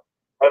 New York,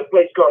 at a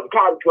place called the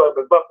Cotton Club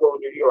in Buffalo,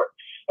 New York.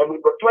 And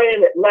we were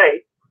playing at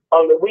night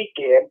on the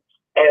weekend.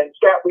 And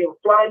Scott, we were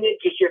flying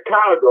into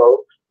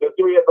Chicago, the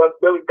three of us,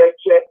 Billy Beck,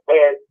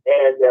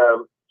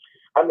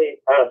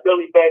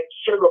 Billy Beck,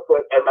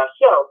 Sugarfoot, and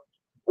myself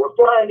were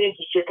flying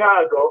into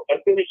Chicago and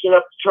finishing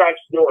up the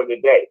tracks during the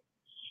day.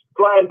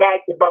 Flying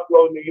back to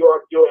Buffalo, New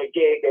York, doing a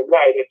gig at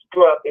night at the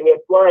club, and then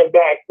flying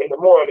back in the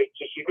morning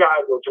to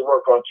Chicago to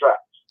work on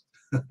tracks.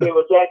 It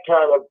was that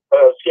kind of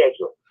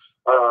schedule.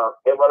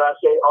 And when I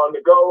say on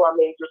the go, I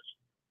mean just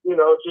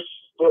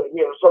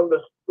some of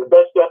the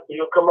best stuff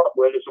you'll come up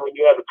with is when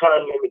you have a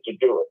time limit to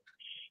do it.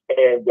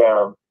 And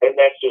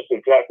that's just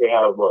exactly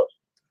how it was.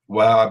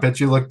 Wow, I bet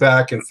you look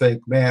back and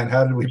think, man,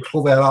 how did we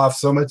pull that off?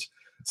 So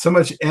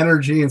much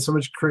energy and so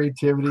much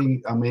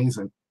creativity.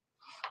 Amazing.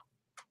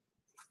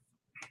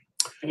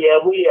 Yeah,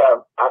 we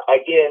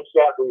again,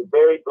 Scott, we were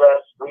very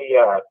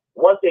blessed.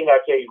 One thing I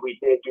tell you we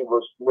did do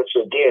was, which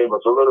again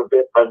was a little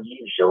bit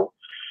unusual.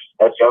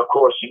 As of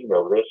course you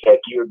know this. Heck,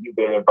 you've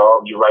been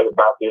involved. You write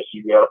about this.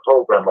 You got a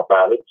program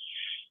about it.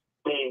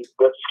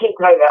 The Skin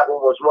Tight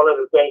album was one of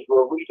the things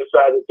where we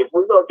decided if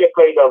we're going to get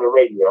played on the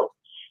radio,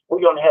 we're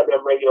going to have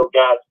them radio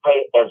guys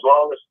play as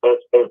long as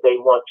they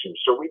want to.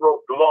 So we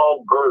wrote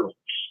long grooves.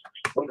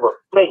 We were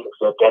famous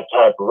at that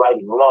time for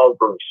writing long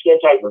grooves. Skin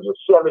Tight was a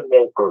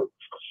 7-minute groove.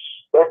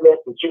 That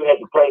meant that you had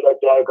to play that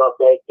daggone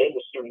thing in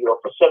the studio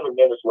for 7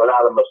 minutes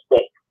without a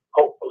mistake,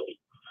 hopefully.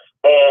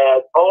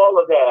 And all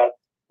of that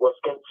was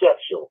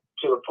conceptual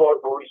to the point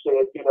where we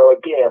said,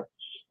 again,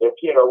 if,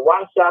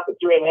 why stop at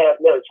 3.5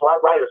 minutes? Why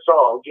write a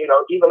song,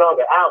 even on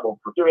the album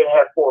for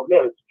 3.5, 4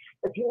 minutes?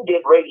 If you can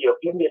get radio,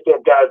 if you can get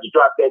them guys to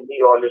drop that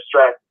needle on this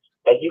track,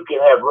 and you can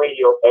have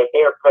radio and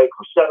airplay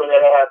for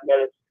 7.5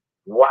 minutes,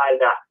 why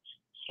not?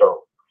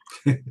 So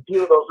a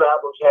few of those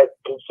albums had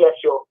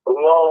conceptual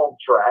long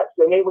tracks,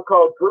 and they were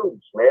called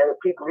grooves, man. And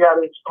people got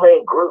into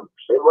playing grooves.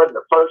 It wasn't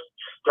the first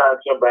time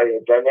somebody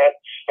had done that.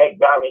 Hank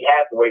Donnie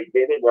Hathaway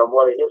did it on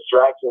one of his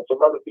tracks, and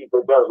some other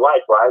people does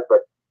likewise.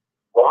 But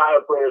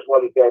Ohio players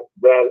wanted that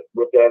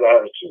with that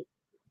attitude.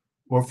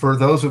 Well, for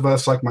those of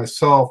us like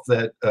myself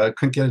that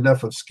couldn't get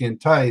enough of Skin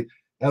Tight,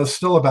 that was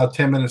still about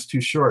 10 minutes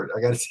too short.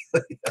 I got to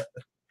tell you.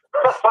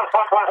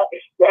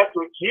 That's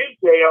what you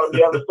say on the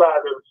other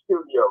side of the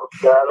studio,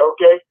 Scott.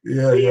 Okay.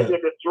 Yeah. Being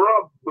in the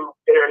drum booth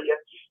area,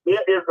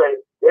 there is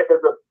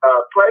a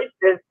place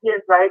in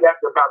Skin Tight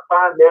after about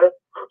 5 minutes,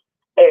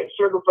 and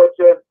Sugarfoot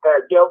says,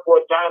 "Go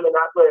for a time," and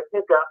I play a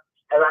pickup.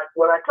 And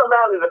when I come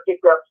out of the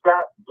pickup,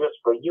 Scott, just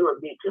for you and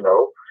me to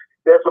know,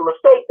 there's a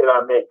mistake that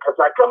I make, because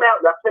I come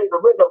out and I play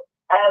the rhythm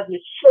as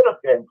it should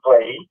have been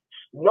played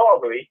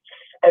normally,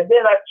 and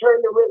then I turn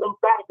the rhythm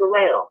back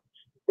around.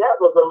 That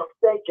was a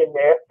mistake in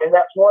there, and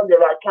that's one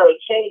that I kind of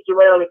changed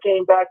around and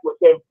came back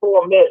within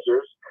 4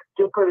 measures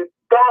to put it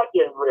back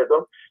in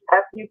rhythm.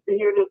 After you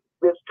hear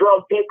this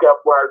drum pickup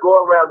where I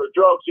go around the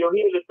drums, you'll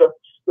hear that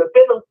the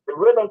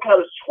rhythm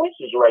kind of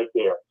switches right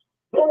there.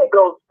 Then it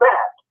goes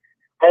back.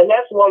 And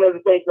that's one of the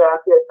things that I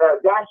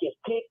said, guys, just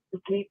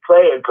keep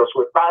playing, because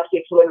with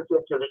 5-6 minutes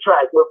into the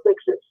track, we'll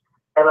fix it.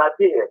 And I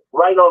did,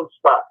 right on the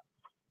spot.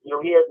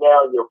 You'll hear it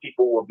now, and your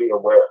people will be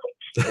aware of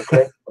it.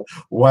 Okay.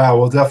 Wow,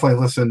 we'll definitely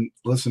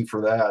listen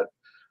for that.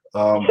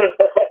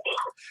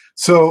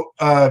 So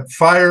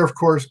Fire, of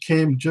course,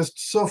 came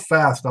just so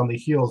fast on the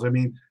heels. I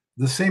mean,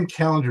 the same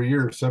calendar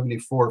year,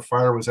 74,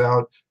 Fire was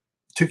out,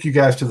 took you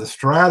guys to the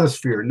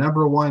stratosphere,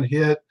 #1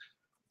 hit.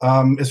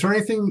 Is there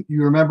anything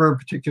you remember in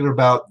particular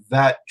about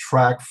that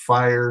track,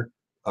 Fire,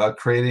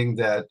 creating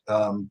that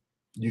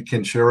you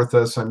can share with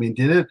us? I mean,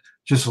 did it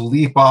just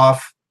leap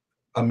off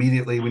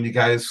immediately when you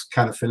guys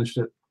kind of finished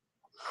it?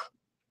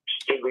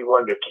 Stevie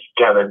Wonder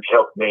kind of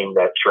helped name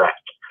that track.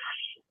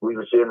 We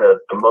was in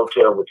a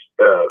motel with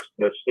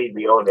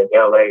Stevie owned in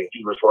L.A.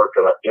 He was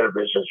working on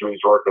Intervisions. He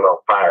was working on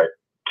Fire.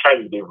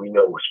 Tiny did we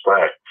know it was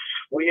Fire.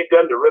 We had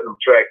done the rhythm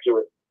track to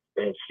it,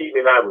 and Stevie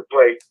and I would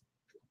play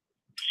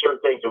certain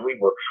things that we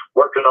were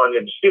working on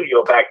in the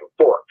studio back and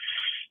forth.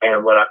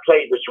 And when I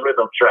played this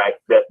rhythm track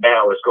that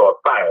now is called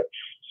Fire,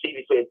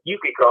 Stevie said, "You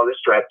could call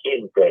this track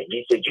anything."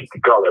 He said, "You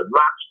could call it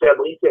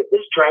Rocksteady." He said,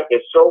 "This track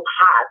is so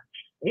hot,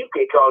 you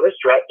could call this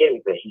track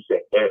anything." He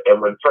said, and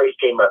when the phrase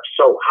came up,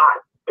 "so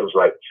hot," it was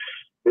like,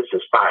 this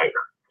is Fire.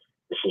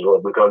 This is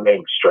what we're going to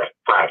name this track,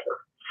 Fire.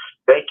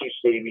 Thank you,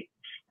 Stevie.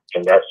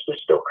 And that's the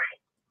story.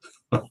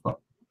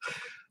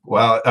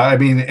 Well, I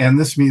mean, and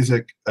this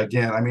music,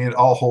 again, I mean, it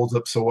all holds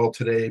up so well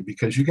today,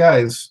 because you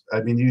guys,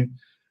 I mean, you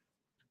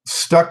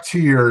stuck to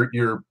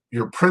your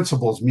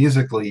principles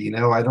musically. You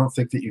know, I don't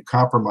think that you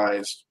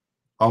compromised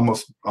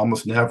almost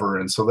never.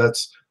 And so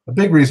that's a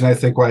big reason, I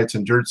think, why it's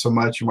endured so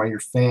much and why your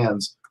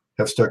fans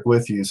have stuck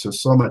with you.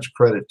 So much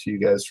credit to you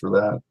guys for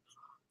that.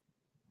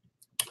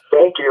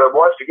 Thank you. And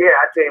once again,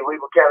 I tell you, we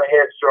were kind of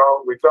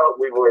headstrong. We thought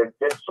we were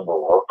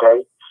invincible,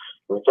 okay?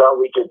 We thought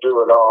we could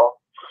do it all.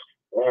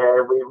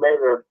 And we made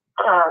a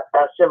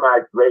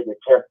semi-great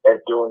attempt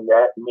at doing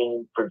that,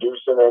 meaning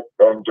producing it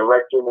and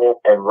directing it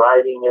and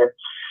writing it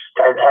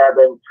and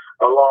having,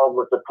 along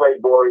with the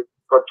Playboy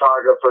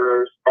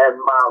photographers and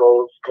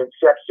models,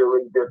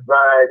 conceptually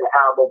designed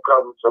album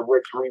covers of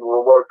which we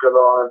were working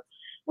on.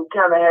 We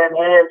kind of had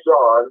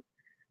hands-on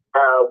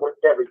with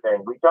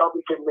everything. We thought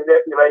we could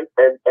manipulate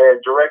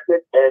and direct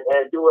it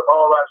and do it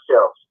all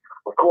ourselves.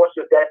 Of course,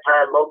 at that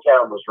time,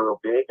 Motown was real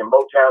big, and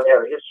Motown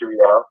had a history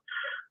of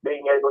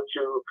being able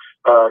to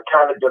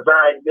kind of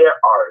design their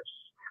artists.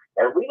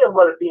 And we didn't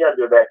want to be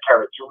under that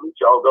kind of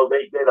tutelage, although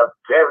they did a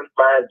very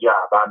fine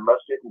job, I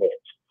must admit.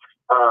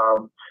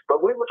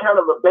 But we were kind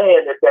of a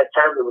band at that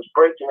time that was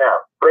breaking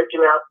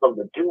out from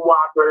the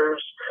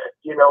doo-woppers,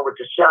 you know, with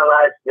the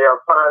Charlottes, the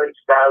Alphonics,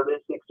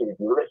 Stylistics, and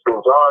the list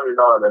goes on and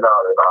on and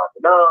on and on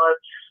and on.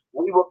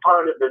 We were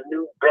part of the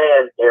new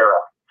band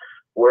era,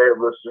 where it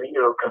was, you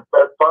know,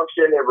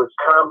 Function, it was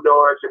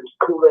Commodores, it was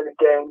Kool in the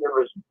Gang, it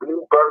was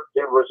Bluebird,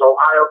 it was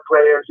Ohio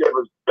Players, it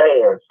was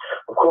bands.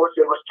 Of course,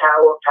 it was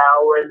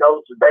Tower, and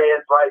those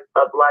bands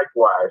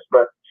likewise.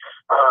 But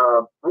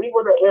we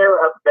were the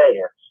era of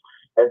bands.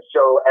 And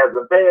so as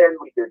a band,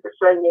 we did the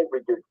singing, we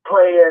did the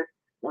playing,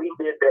 we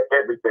did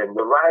everything,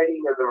 the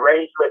writing and the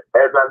arrangement,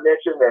 as I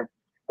mentioned.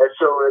 And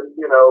so,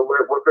 you know,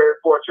 we're very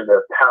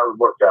fortunate how it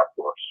worked out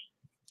for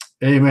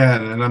us.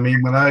 Amen. And I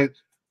mean, when I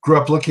grew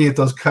up looking at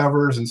those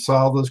covers and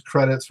saw those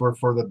credits were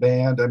for the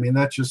band, I mean,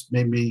 that just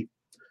made me,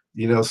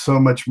 you know, so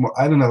much more.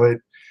 I don't know.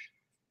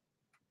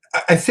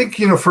 I think,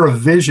 you know, for a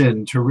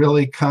vision to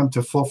really come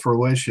to full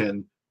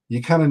fruition,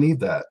 you kind of need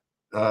that.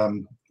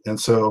 And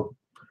so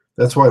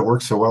that's why it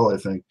works so well, I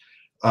think.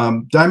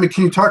 Diamond,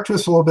 can you talk to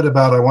us a little bit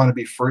about I Want to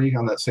Be Free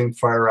on that same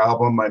Fire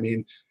album? I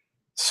mean,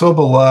 so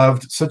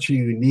beloved, such a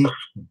unique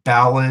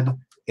ballad,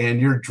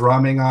 and you're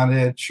drumming on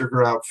it,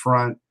 Sugar out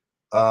front.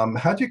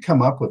 How'd you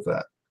come up with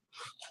that?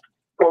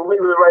 When we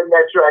were writing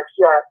that track,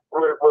 Shaq,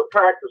 we're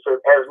practicing,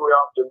 as we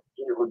often,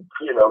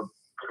 you know,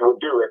 would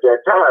do at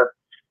that time,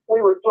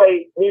 we would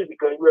play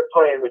musically. We're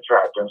playing the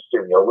track in the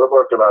studio. We're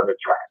working on the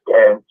track,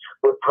 and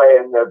we're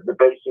playing the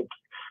basic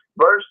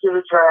verse to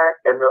the track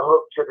and the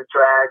hook to the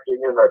track,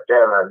 and you know,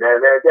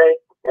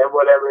 and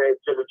whatever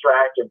is to the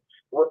track, and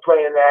we're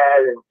playing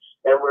that,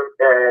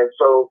 and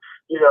so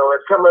you know,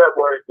 it's coming up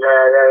where and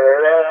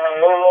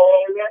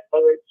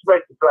it's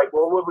like,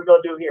 well, what are we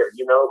gonna do here?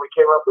 You know, we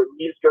came up with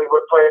musically,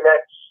 we're playing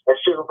that, and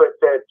Sugarfoot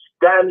said,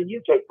 "Diamond,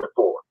 you take the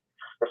 4."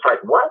 It's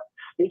like, what?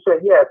 He said,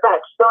 yeah, in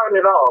fact, start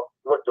it off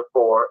with the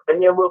 4,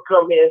 and then we'll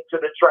come into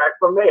the track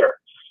from there.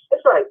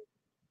 It's like,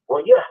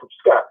 well, yeah,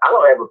 Scott, I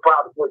don't have a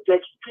problem with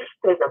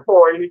taking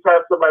 4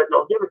 anytime somebody's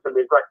going to give it to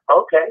me. It's like,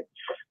 okay.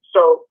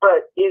 So,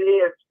 but it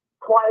is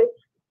quite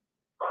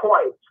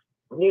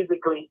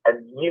musically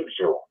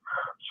unusual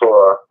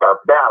for a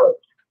ballad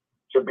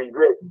to be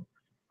written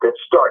that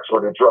starts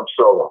with a drum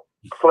solo,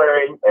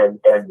 flaring and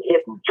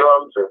hitting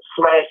drums and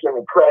smashing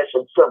and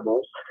crashing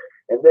cymbals.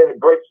 And then it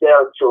breaks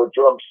down to a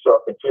drum solo,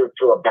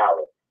 to a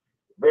ballad.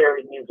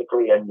 Very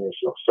musically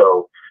unusual.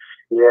 So,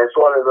 yeah, it's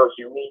one of those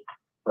unique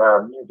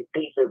music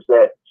pieces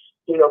that,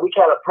 you know, we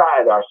kind of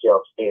pride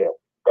ourselves in.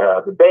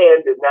 The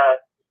band did not,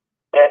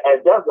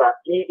 and does not,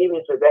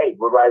 even today,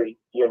 we're writing,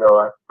 you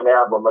know, a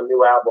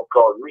new album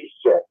called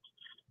Reset.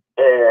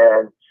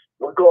 And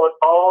we're going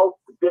all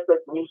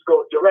different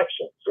musical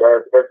directions,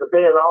 as the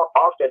band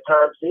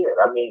oftentimes did.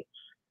 I mean,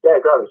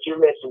 you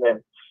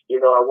mentioned, you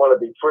know, I Want to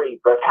Be Free,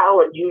 but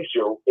how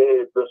unusual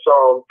is the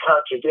song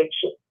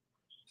Contradiction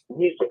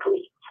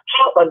musically?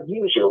 How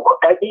unusual,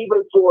 and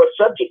even for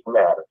subject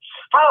matter,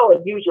 how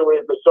unusual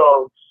is the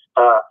song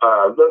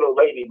Little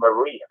Lady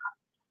Maria?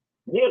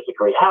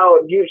 Musically, how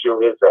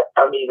unusual is that?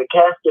 I mean, the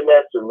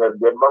castanets and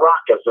the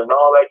maracas and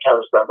all that kind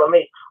of stuff. I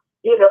mean,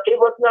 you know, it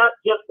was not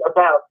just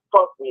about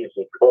funk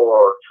music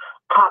or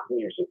pop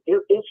music.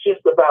 It's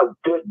just about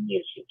good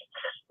music.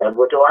 And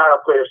what the Ohio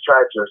Players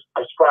try to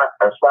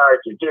aspire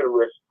to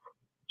do is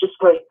just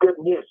play good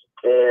music.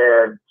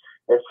 And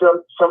in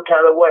some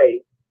kind of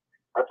way,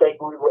 I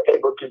think we were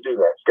able to do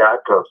that, Scott,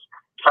 because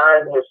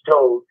time has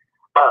told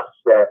us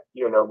that,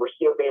 you know, we're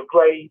still being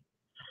played.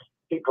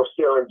 People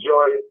still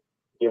enjoy it.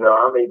 You know,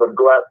 I'm able to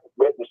go out and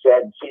witness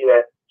that and see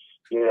that,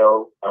 you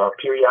know,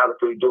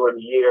 periodically during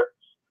the year,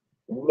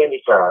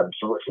 many times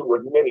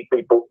with many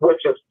people,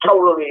 which is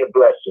totally a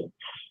blessing.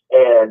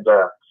 And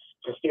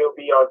to still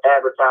be on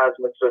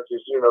advertisements such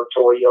as, you know,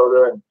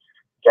 Toyota and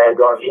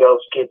Daggone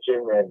Hell's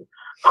Kitchen and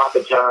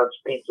Papa John's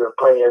Pizza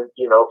playing,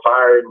 you know,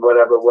 Fire and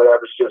whatever,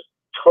 it's just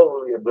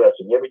totally a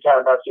blessing. Every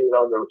time I see it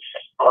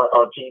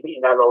on TV,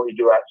 not only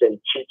do I say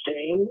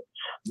cha-ching,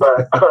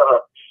 but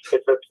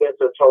it's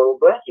a total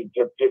blessing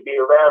to be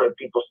around and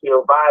people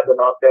still vibing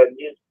off that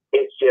music.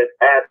 It's just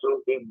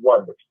absolutely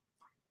wonderful.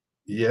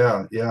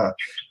 Yeah, yeah,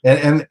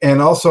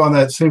 and also on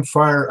that same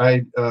Fire,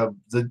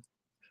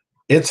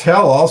 It's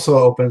Hell also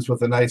opens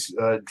with a nice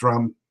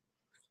drum.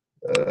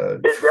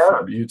 It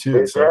does. You too.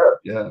 It does.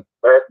 Yeah,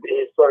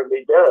 it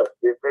certainly does.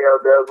 It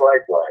does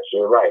likewise.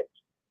 You're right.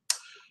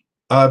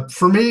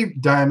 For me,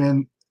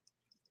 Diamond,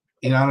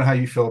 you know, I don't know how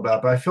you feel about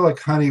it, but I feel like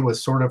Honey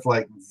was sort of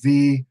like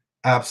the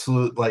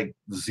absolute like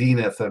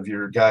zenith of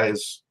your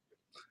guys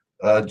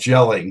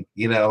gelling.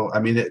 You know, I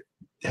mean, it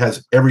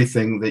has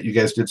everything that you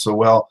guys did so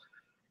well.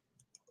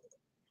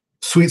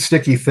 Sweet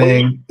Sticky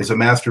Thing is a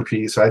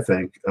masterpiece, I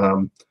think.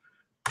 Do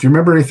you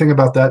remember anything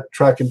about that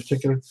track in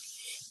particular?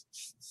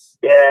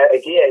 Yeah,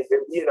 again,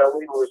 you know,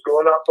 we was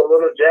going off a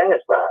little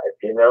jazz vibe,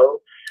 you know,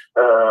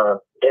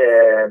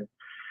 and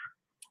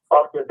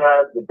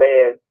oftentimes the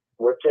band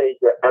would take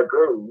a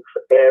groove,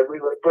 and we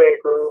would play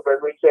a groove,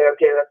 and we'd say,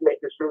 okay, let's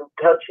make this groove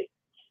country.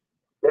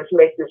 Let's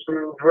make this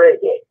groove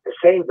reggae, the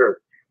same groove.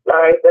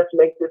 All right, let's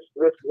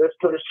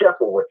put a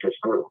shuffle with this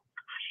groove.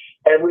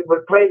 And we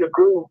would play the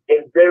groove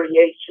in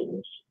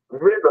variations,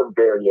 rhythm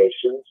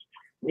variations,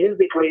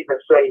 musically the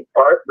same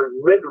part, but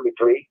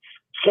rhythmically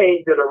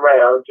change it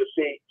around to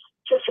see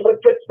just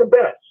what fits the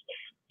best.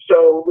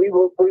 So we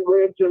were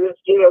into this,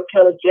 you know,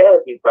 kind of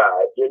jazzy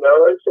vibe, you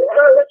know, and say,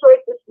 oh, let's write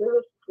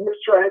this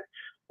track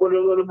with a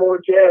little more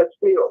jazz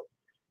feel.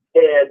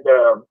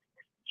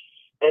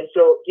 And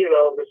so, you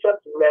know, the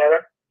subject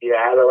matter,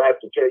 yeah, I don't have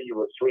to tell you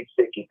what Sweet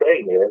Sticky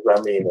Thing is.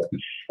 I mean,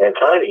 and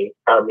Honey,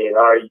 I mean,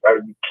 are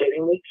you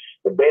kidding me?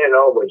 The band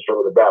always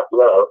wrote about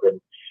love, and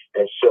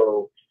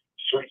so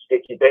Sweet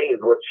Sticky Thing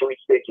is what Sweet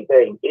Sticky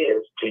Thing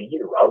is to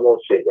you. I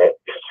won't say that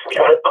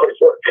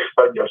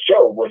on your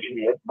show what it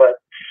is, but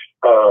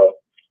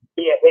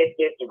yeah,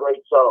 it's a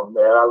great song,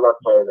 man. I love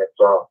playing that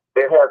song.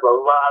 It has a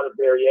lot of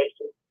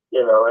variations.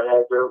 You know, it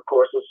has, of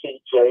course, a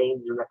C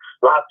change and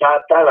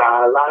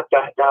la-da-da-da,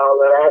 la-da-da, all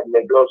of that, and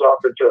it goes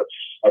off into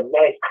a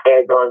nice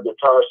tag-on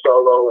guitar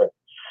solo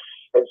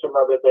and some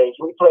other things.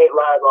 We play it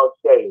live on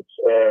stage,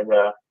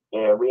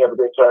 and we have a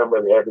good time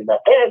with it every night.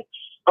 And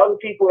other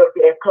people have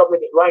covered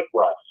it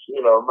likewise.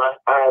 You know,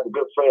 I have a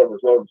good friend,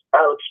 his name is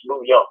Alex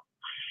Bouillon,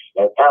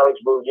 and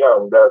Alex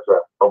Bouillon does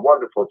a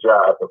wonderful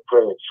job of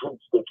playing Sweet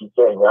Sticky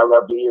Thing. I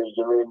love to hear his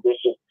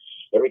rendition.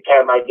 Every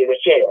time I get a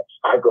chance,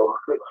 I go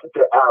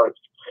to Alex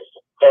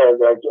and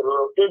get a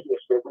little envious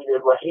that we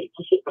didn't write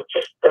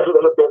a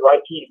little bit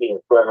like he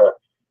did. But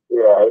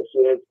yeah, it's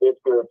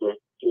good.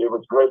 It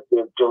was great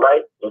to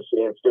write.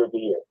 It's good to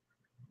hear.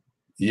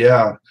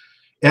 Yeah,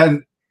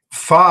 and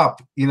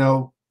FOP, you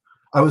know,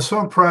 I was so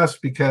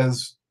impressed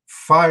because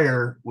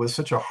Fire was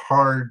such a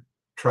hard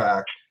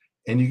track,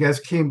 and you guys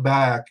came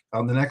back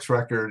on the next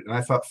record, and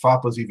I thought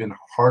FOP was even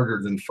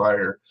harder than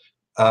Fire,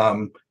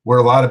 where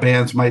a lot of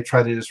bands might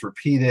try to just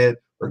repeat it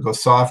or go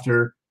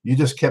softer. You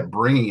just kept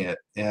bringing it,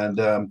 and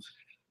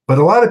but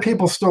a lot of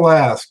people still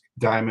ask,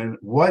 Diamond,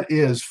 what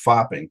is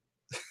fopping?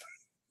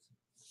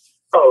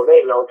 Oh,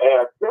 they don't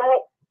ask that.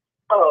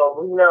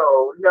 Oh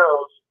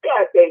no,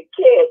 Scott, they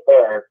can't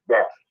ask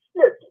that.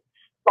 Listen,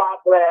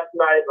 pop last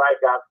night like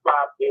I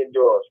popped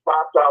indoors,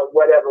 popped out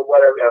whatever.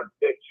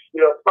 You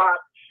know,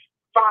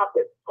 pop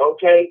it.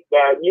 Okay,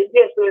 now you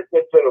just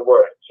listen to the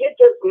words. You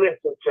just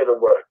listen to the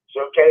words.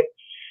 Okay,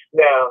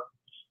 now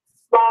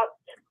pop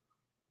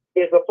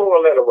is a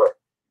 4-letter word.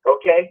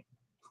 Okay.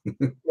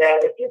 Now,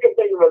 if you can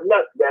think of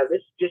another, now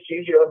this just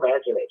use your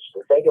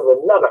imagination. Think of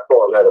another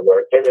 4-letter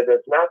word, and it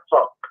is not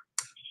funk.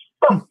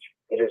 Funk.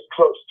 It is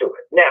close to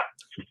it. Now,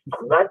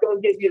 I'm not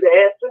going to give you the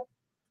answer.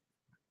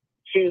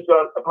 Choose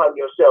upon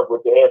yourself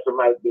what the answer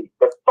might be.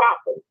 But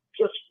fopping,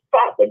 just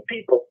fopping,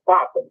 people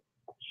fopping.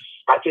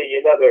 I'll tell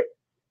you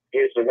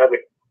here's another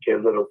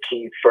little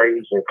key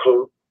phrase and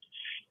clue.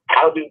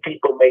 How do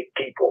people make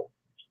people?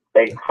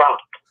 They fop.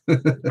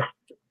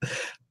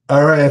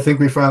 All right, I think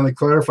we finally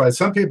clarified.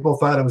 Some people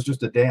thought it was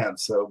just a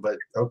dance, but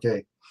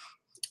okay.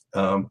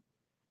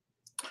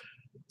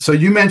 So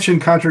you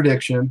mentioned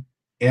Contradiction,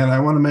 and I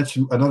want to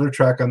mention another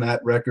track on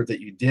that record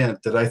that you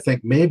didn't, that I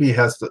think maybe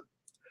has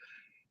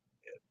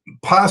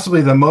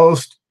possibly the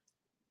most,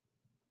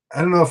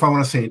 I don't know if I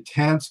want to say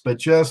intense, but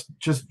just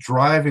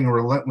driving a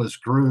relentless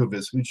groove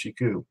is Hoochie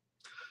Coo.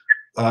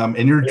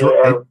 And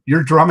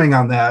you're drumming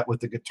on that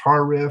with the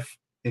guitar riff,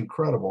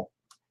 incredible.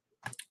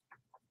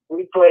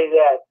 We play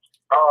that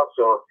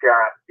also,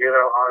 Scott,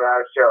 on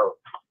our show.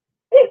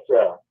 It's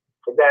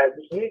that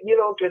you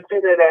don't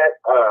consider that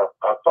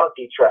a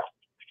funky track,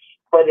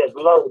 but it's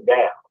low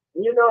down.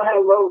 You know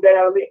how low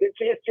down it is?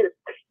 It's just,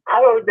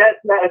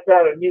 that's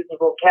not a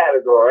musical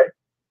category,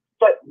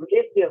 but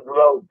it's just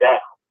low down.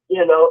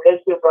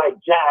 It's just like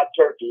Jive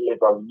Turkey is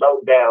a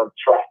low down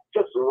track,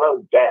 just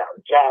low down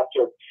Jive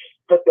Turkey.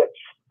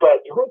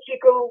 But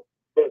Hoochie Coo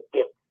is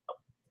different.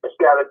 It's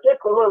got a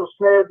different little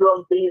snare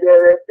drum beat in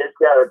it. It's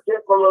got a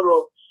different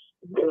little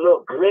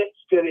glitch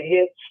to the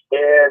hits,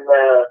 and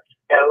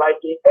like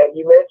you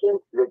mentioned,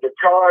 the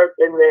guitar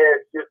in there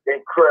is just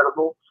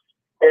incredible,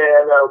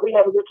 and we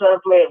have a good time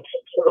playing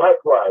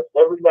likewise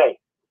every night.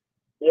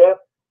 Yeah,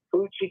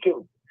 Hoochie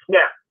Coo.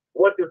 Now,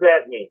 what does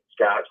that mean,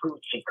 Scott?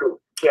 Hoochie Coo.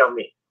 Tell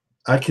me.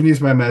 I can use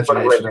my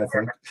imagination, I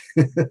think.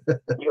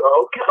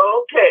 You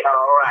okay?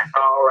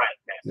 All right,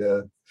 man.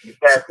 Yeah. You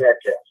passed that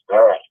test.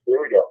 All right,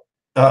 here we go.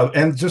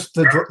 And just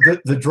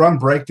the drum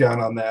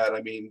breakdown on that,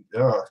 I mean,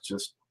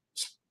 just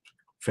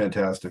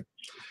fantastic.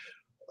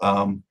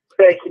 Thank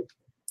you.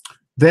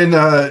 Then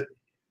I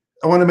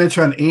want to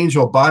mention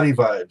Angel, Body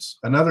Vibes,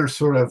 another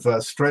sort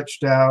of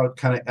stretched out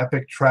kind of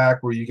epic track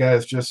where you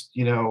guys just,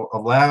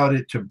 allowed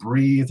it to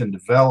breathe and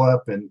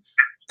develop and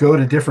go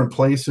to different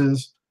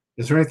places.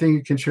 Is there anything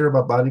you can share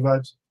about Body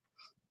Vibes?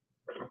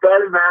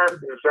 Body Vibes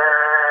is,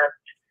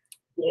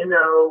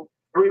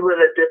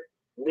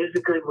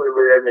 musically we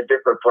were in a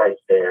different place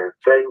there.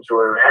 Things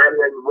were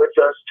happening with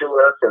us, to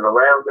us, and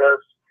around us.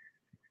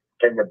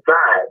 And the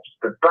vibes,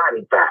 the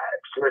body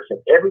vibes.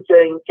 Listen,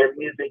 everything in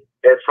music,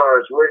 as far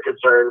as we're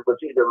concerned, was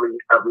either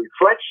a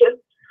reflection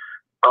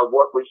of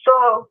what we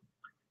saw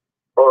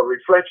or a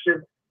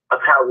reflection of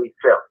how we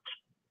felt.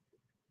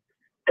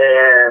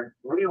 And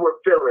we were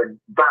feeling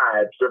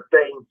vibes of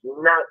things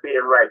not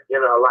being right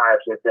in our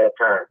lives at that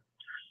time.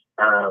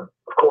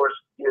 Of course,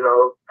 we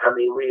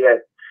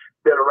had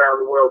been around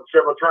the world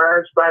several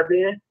times by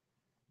then.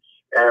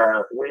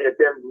 We had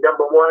been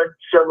 #1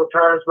 several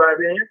times by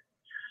then.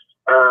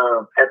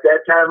 At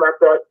that time, I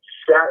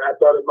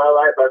thought in my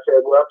life, I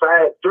said, well, if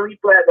I had 3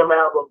 platinum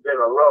albums in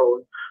a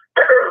row,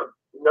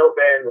 no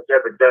band has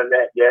ever done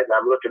that yet. And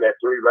I'm looking at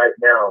 3 right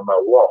now on my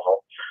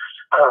wall.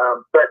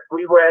 But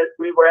we were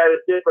at a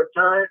different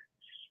time,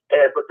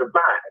 but the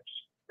vibes,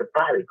 the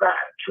body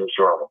vibes was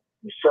wrong.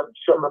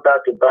 Something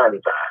about the body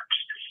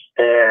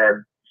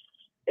vibes,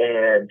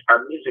 and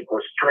our music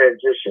was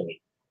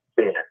transitioning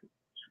then.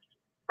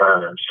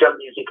 Some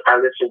music I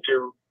listened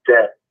to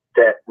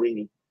that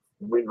we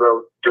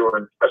wrote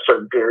during a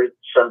certain period.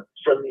 Some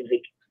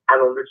music I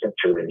don't listen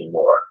to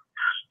anymore,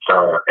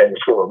 and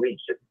it's for a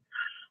reason.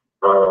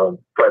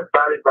 But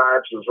Body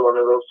Vibes was one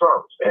of those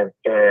songs,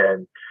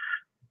 and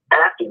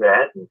after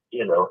that,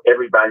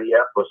 Everybody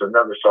Up was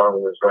another song that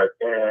was like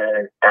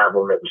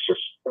album that was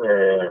just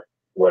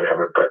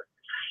whatever. But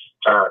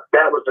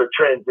that was a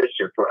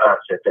transition for us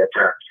at that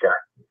time,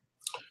 Scott.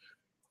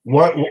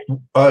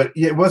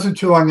 It wasn't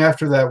too long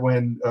after that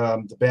when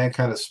the band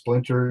kind of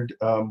splintered.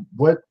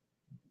 What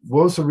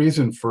was the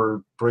reason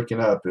for breaking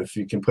up, if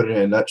you can put it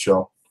in a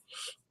nutshell?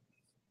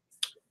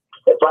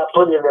 if I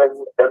put it in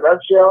a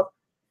nutshell,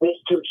 this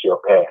too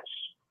shall pass.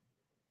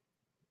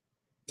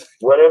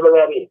 Whatever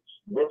that is,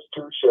 this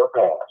too shall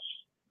pass.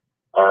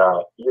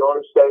 You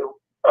only stay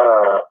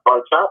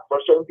on top for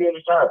a certain period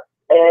of time.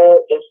 And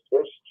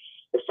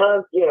it's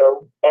time, you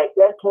know, at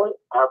that point,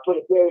 I put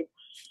it very,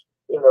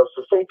 you know,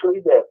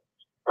 succinctly that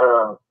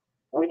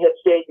we had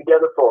stayed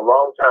together for a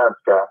long time,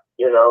 Scott.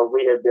 You know,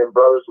 we had been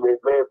brothers. We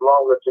had lived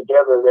longer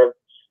together than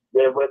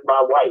with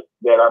my wife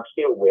that I'm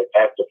still with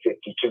after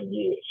 52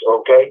 years,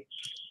 okay?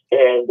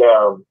 And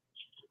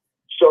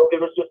so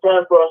it was just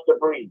time for us to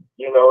breathe,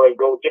 you know, and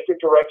go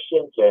different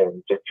directions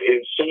and to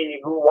see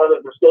who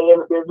wanted to stay in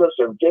the business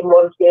and didn't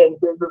want to stay in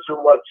the business.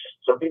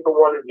 Some people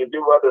wanted to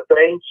do other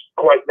things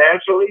quite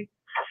naturally.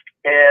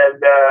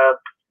 And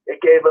it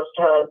gave us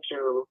time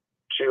to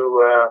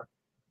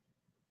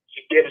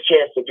get a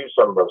chance to do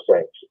some of those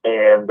things.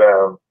 And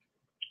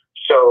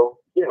so,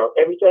 you know,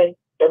 everything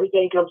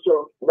comes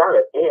to not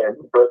an end,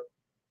 but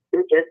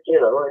it you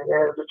know, it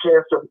has a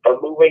chance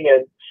of moving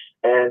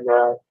and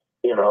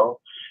you know,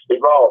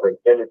 evolving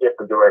in a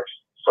different direction.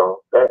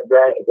 So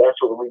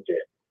that's what we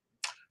did.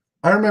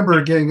 I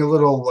remember getting a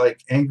little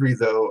like angry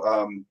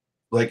though,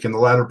 like in the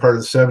latter part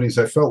of the 70s.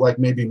 I felt like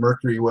maybe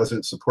Mercury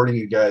wasn't supporting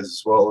you guys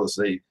as well as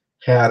they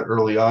had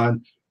early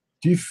on.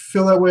 Do you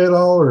feel that way at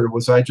all, or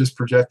was I just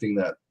projecting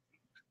that?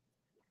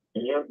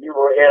 You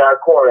were in our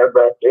corner,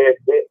 but they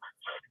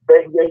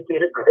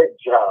did a great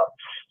job.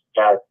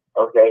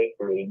 Okay,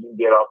 I mean, you can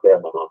get off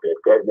them a little bit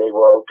because they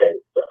were okay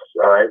with us.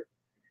 All right.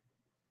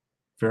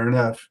 Fair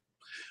enough.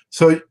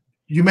 So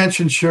you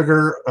mentioned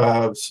Sugar,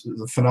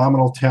 the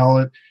phenomenal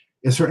talent.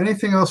 Is there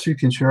anything else you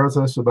can share with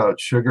us about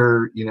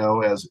Sugar? You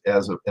know, as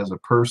a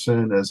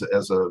person, as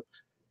a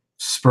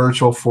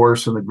spiritual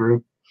force in the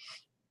group.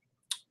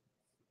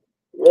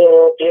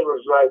 Yeah, it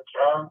was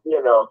like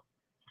you know,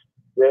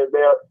 as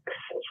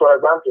far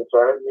as I'm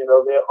concerned, you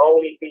know, there'll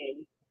only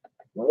be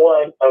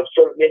one of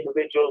certain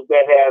individuals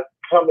that have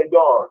come and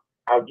gone.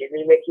 I'll give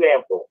you an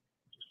example.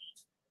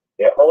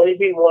 There'll only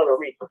be one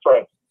Aretha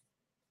Franklin.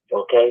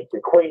 Okay, the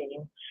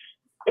Queen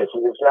is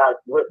not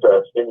with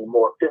us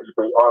anymore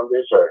physically on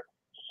this earth,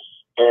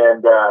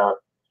 and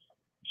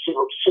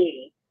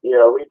she, you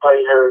know, we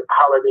played her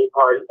holiday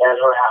party at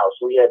her house.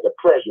 We had the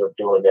pleasure of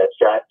doing that,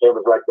 Scott. It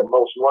was like the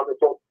most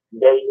wonderful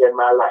day in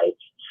my life.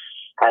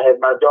 I had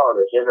my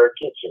daughters in her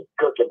kitchen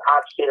cooking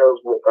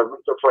oxtails with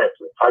Aretha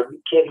Franklin. Are you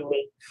kidding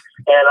me?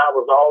 And I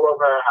was all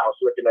over her house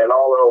looking at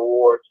all her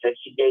awards, and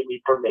she gave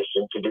me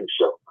permission to do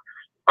so.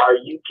 Are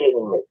you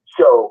kidding me?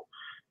 So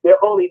there'll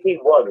only be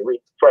one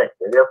Aretha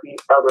Franklin. There'll be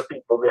other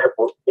people that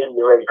will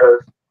emulate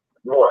her.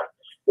 One.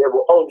 There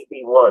will only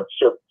be one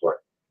Sugar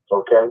Franklin.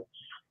 Okay?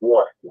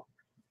 One.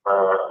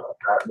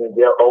 I mean,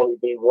 there'll only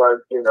be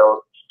one, you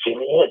know,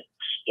 Jimi Hendrix.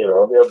 You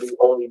know, there'll be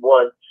only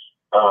one,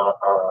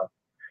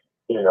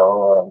 you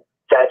know,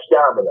 Fats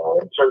Domino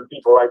and certain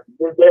people like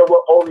that. There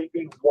will only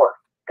be one.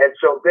 And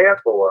so,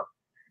 therefore,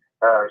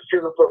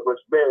 Sugarfoot was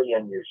very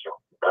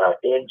unusual,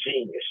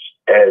 ingenious,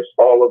 as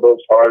all of those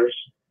artists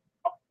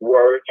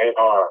were and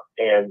are.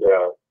 And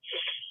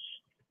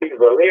he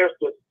was a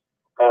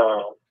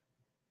lyricist,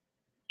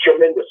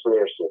 tremendous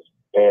lyricist,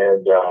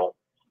 and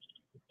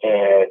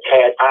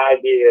had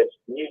ideas,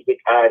 music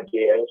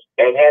ideas,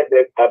 and had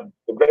the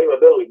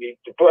availability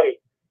to play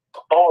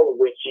all of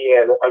which he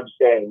had an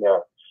understanding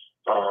of.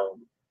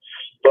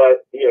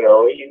 But, you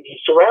know, he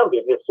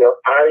surrounded himself,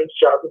 iron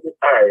sharpened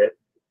iron,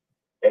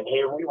 and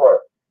here we were,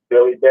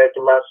 Billy Beck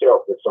and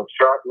myself, with some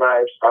sharp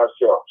knives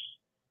ourselves.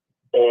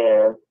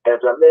 And as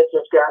I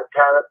mentioned, Scott,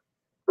 kind of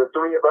the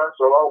three of us,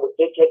 along with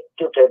Dick,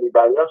 took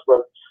everybody else,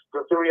 but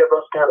the three of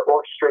us kind of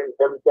orchestrated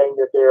everything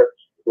that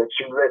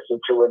you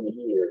listened to in the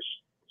years.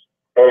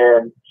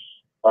 And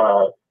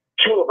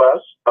two of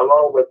us,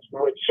 along with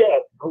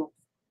Chet, who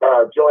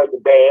joined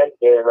the band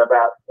in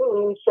about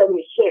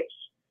 76,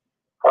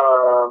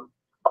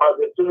 are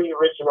the three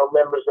original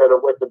members that are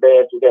with the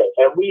band today.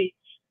 And we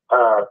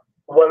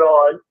went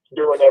on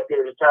during that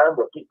period of time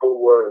where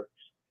people were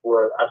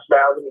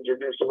aspiring to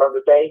do some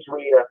other things.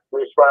 We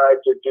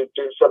aspired to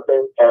do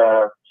something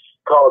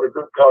called a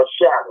group called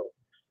Shadow.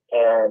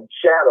 And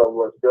Shadow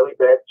was Billy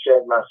Beck,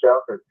 Chet,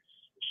 myself, and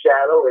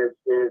Shadow is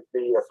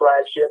the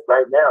flagship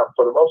right now,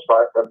 for the most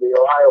part, of the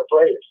Ohio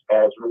Players,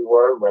 as we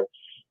were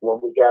when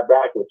we got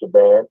back with the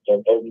band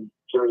in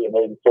 83 and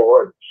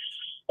 84.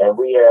 And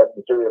we have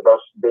the three of us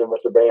been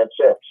with the band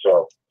since.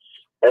 So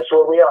that's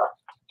where we are.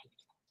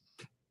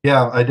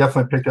 Yeah, I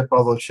definitely picked up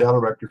all those Shadow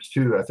records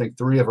too. I think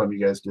 3 of them you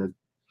guys did.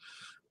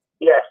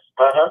 Yes.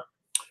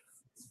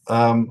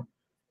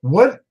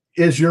 What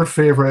is your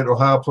favorite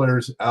Ohio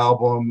Players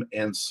album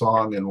and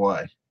song, and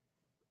why?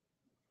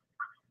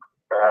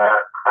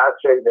 I'd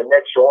say the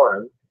next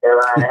one,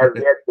 and I have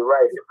yet to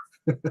write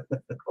it.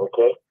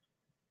 Okay.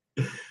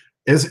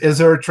 Is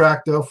there a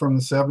track though from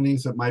the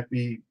 70s that might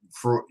be,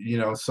 for you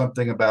know,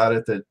 something about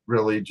it that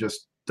really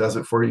just does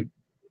it for you?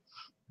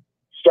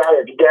 Scott,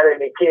 if you got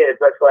any kids,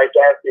 that's like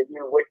asking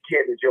you which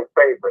kid is your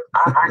favorite.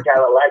 I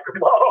kind of like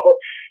them all,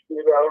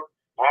 you know.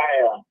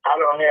 I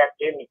don't have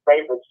any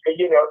favorites.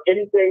 You know,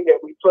 anything that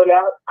we put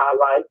out, I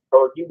like,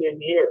 or you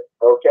didn't hear.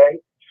 Okay,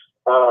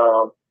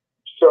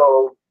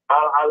 so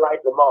I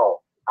like them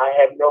all. I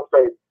have no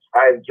favorites.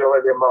 I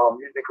enjoy them all.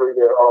 Musically,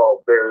 they're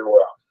all very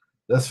well.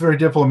 That's very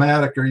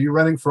diplomatic. Are you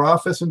running for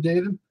office in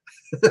Dayton?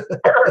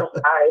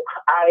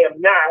 I am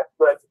not,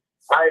 but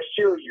I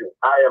assure you,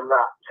 I am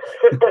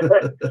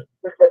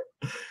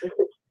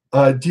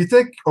not. Do you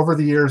think over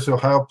the years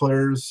Ohio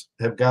players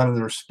have gotten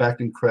the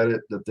respect and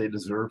credit that they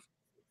deserve?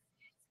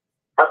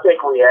 I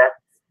think we have.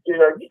 You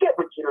know, you get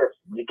what you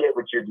listen. You get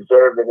what you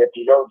deserve, and if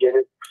you don't get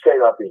it, say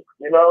nothing.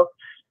 You know,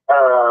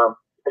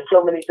 there's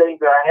so many things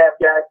that I have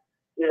got.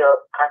 You know,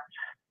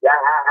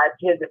 I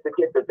tend to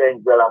forget the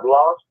things that I've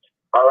lost.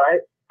 All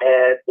right.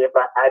 And if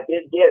I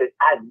didn't get it,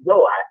 I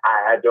know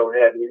I don't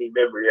have any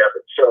memory of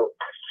it. So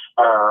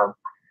I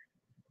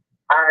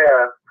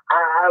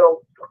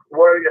don't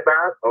worry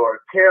about or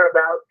care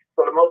about,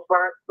 for the most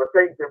part, the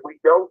things that we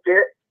don't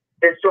get.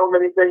 There's so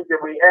many things that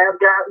we have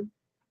gotten.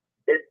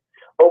 It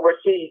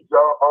oversees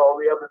all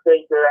the other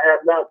things that I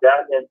have not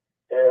gotten,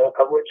 and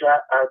of which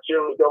I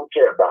truly don't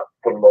care about,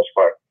 for the most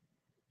part.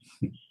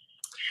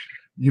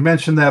 You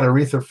mentioned that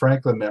Aretha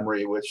Franklin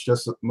memory, which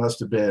just must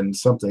have been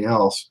something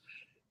else.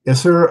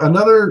 Is there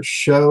another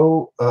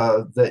show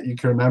that you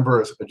can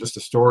remember, as just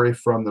a story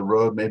from the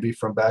road, maybe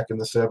from back in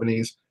the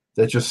 70s,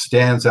 that just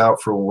stands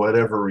out for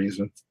whatever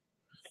reason?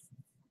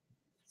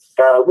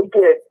 We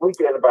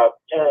did about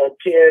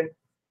 10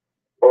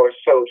 or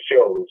so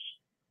shows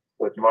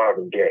with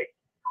Marvin Gaye.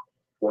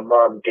 When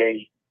Marvin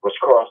Gaye was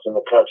crossing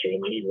the country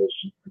and he was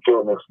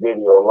doing this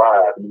video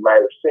live, you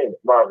might have seen it,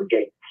 Marvin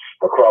Gaye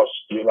across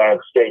the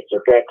United States.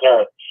 At that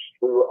time,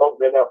 we were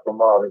opening up for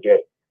Marvin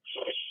Gaye.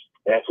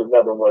 That's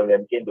another one of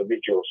them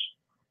individuals.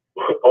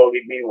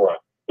 Only me one,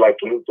 like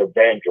Luther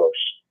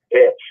Vandross.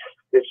 Yeah.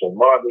 Listen,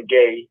 Marvin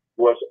Gaye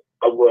was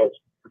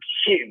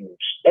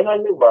huge, and I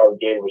knew Marvin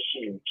Gaye was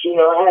huge. You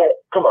know, I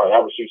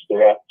was used to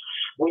that.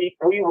 We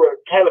were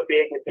kind of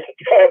big at that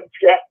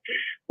time.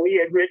 We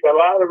had written a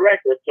lot of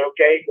records,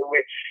 okay,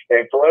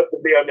 and for us to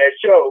be on that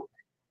show,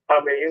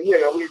 I mean,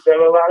 you know, we've done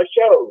a lot of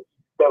shows.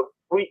 So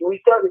we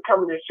started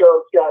coming to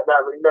shows, Scott, and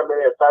I remember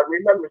this. I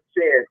remember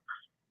seeing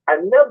a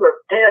number of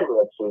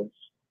ambulances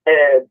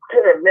and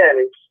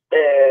paramedics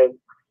and,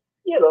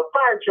 you know,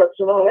 fire trucks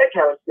and all that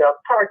kind of stuff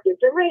parked at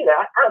the arena.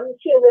 I'm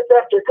seeing this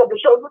after a couple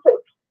of shows. I said,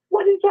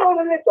 what is all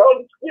of this? All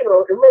these, you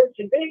know,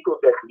 emergency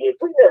vehicles that we had.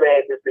 We never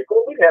had this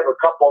before. We have a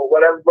couple or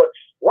whatever, but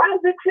why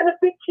is there 10 or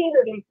 15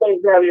 of these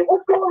things out here?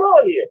 What's going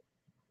on here?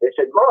 They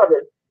said,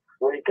 Marvin,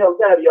 when he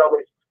comes out, a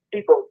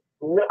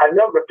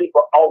number of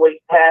people always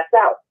pass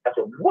out. I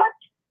said, what?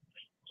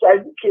 So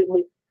are you kidding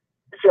me?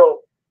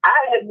 So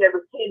I had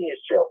never seen his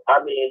show.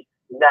 I mean,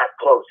 not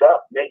close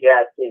up. Maybe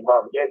I'd seen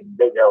Marvin Gaye,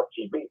 maybe on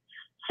TV.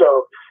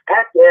 So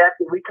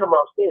after we come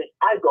off stage,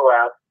 I go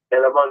out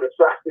and I'm on the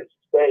side of the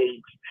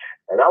stage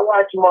and I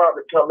watch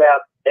Marvin come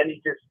out and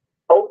he just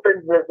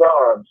opens his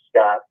arms,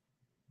 Scott,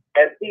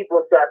 and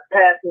people start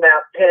passing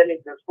out,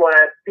 panties and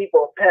flying,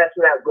 people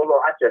passing out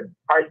galore. I said,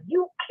 are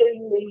you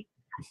kidding me?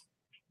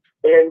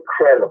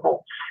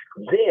 Incredible.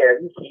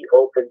 Then he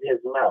opened his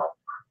mouth.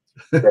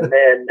 The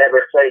man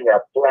never sang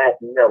a flat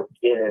note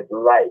in his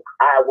life.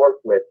 I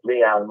worked with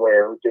Leon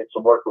Ware, who did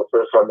some work with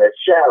us on that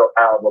Shadow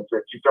album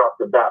that you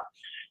talked about.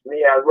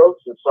 Leon wrote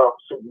some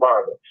songs to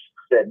Marvin.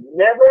 Said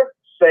never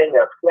sang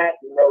a flat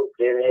note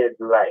in his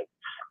life.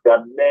 The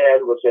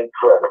man was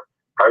incredible.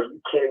 Are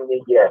you kidding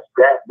me? Yes,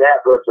 that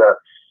was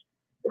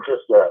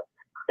just a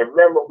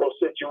memorable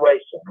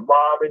situation.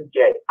 Marvin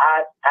Gaye.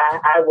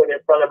 I went in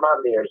front of my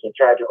mirrors and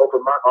tried to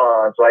open my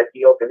arms like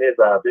he opened his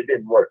arms. It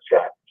didn't work,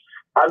 Scott.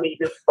 I mean,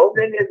 just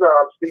opening his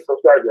arms, people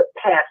started to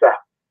pass out.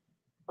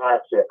 I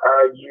said,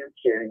 are you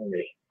kidding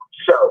me?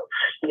 So,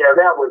 yeah,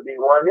 that would be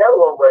one. The other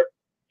one was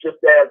just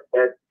at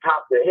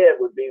top of the head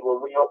would be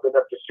when we opened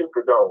up the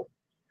Superdome.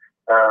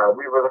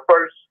 We were the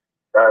first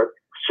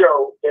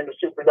show in the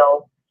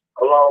Superdome,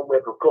 along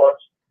with, of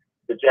course,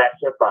 the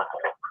Jackson 5.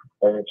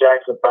 And the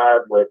Jackson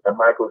 5 with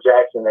Michael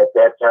Jackson at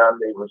that time,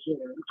 they were huge.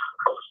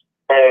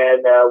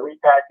 And we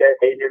packed that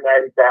 80 or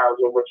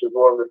 90,000, which was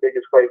one of the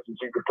biggest places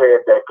you could play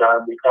at that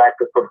time. We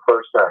packed it for the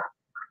first time.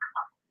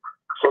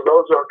 So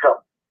those are a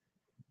couple.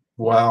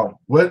 Wow.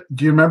 What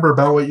do you remember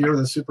about what year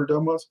the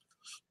Superdome was?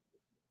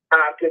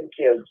 I couldn't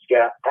tell you,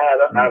 Scott.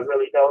 I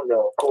really don't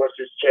know. Of course,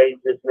 it's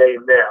changed its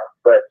name now.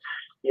 But,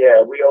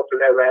 yeah, we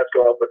opened that last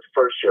go up with the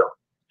first show.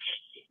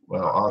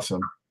 Well,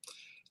 awesome.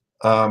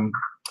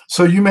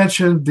 So you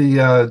mentioned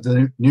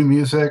the new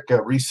music,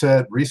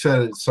 Reset.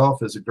 Reset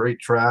itself is a great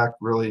track.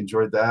 Really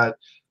enjoyed that.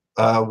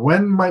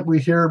 When might we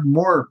hear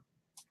more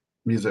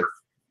music?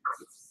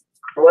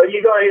 Well,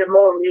 you're going to hear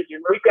more music.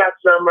 We got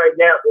some right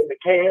now in the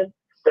can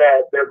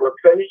that we're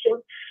finishing.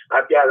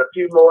 I've got a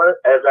few more,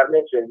 as I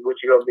mentioned, which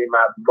are going to be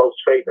my most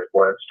favorite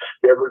ones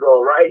that we're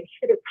going to write.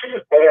 And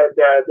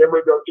then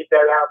we're going to get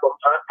that album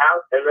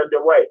out and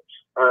underway.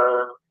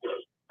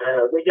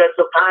 We got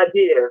some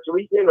ideas.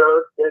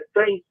 There's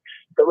things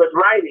that with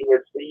writing,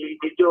 you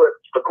do it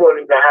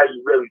according to how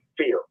you really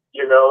feel,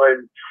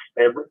 and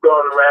And we've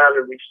gone around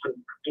and we've,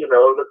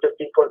 looked at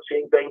people and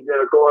seen things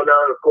that are going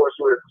on. Of course,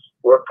 we're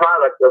a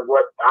product of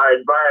what our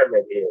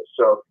environment is.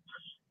 So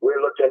we're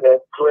looking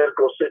at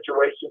political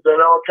situations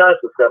and all kinds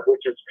of stuff,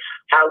 which is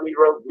how we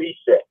wrote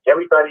Reset.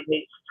 Everybody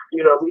needs,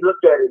 we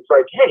looked at it, it's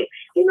like, hey,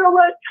 you know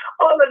what?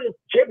 All of this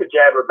jibber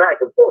jabber back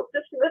and forth,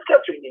 this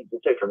country needs to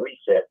take a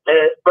reset.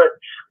 But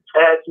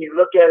as you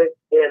look at it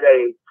in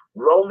a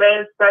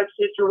romance type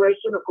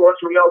situation, of course,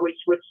 we always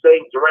switch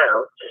things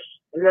around.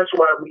 And that's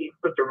why we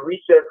put the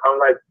reset on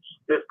like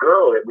this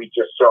girl that we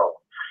just saw.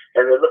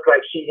 And it looked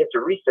like she hit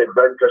the reset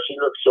button because she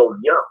looked so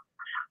young.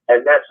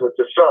 And that's what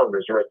the song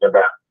is written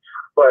about.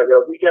 But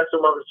we got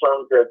some other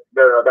songs that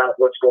are about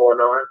what's going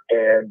on.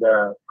 And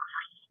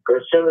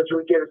as soon as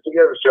we get it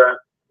together, sir,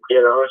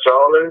 it's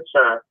all in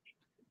time.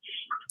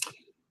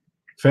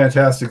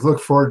 Fantastic. Look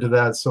forward to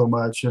that so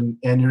much. And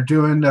you're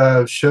doing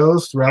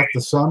shows throughout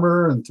the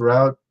summer and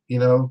throughout,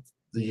 the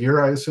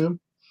year, I assume?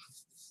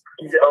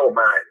 Oh,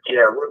 my.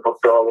 Yeah, we're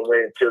booked all the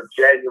way until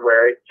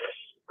January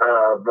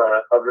of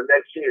the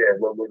next year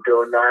when we're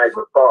doing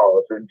Niagara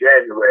Falls in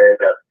January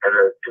at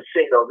a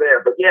casino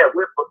there. But, yeah,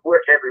 we're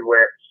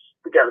everywhere.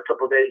 We got a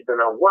couple of days in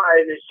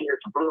Hawaii this year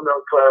at the Blue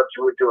Note Club.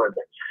 So we're doing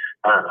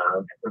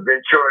the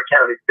Ventura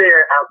County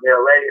Fair out in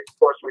L.A. Of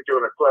course, we're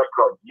doing a club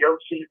called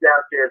Yoshi's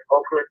out there in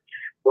Oakland.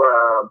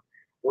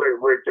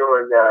 We're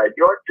doing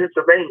York,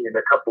 Pennsylvania in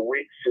a couple of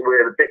weeks.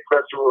 We're at a big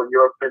festival in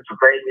York,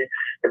 Pennsylvania.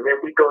 And then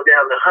we go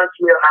down to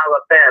Huntsville,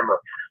 Alabama,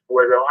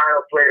 where the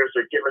Ohio players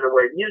are giving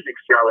away music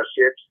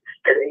scholarships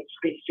at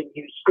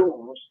HBCU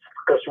schools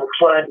because we're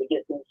trying to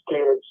get these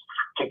kids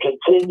to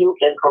continue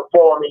in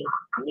performing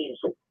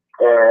music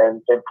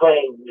and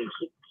playing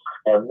music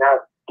and not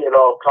get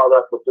all caught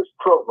up with this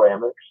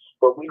programming.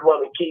 But we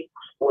want to keep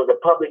where the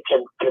public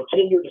can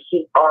continue to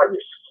see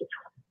artists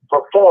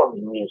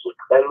performing music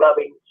and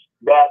loving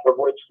that of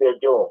which they're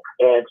doing.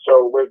 And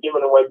so we're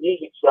giving away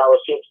music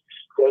scholarships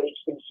to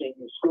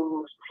HBCU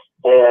schools,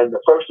 and the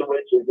first of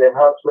which is in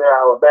Huntsville,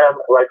 Alabama,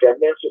 like I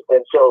mentioned.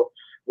 And so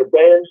the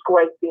band's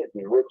quite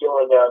busy. We're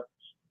doing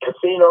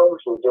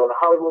casinos, we're doing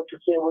a Hollywood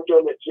casino, we're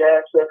doing the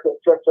Jazz Fest in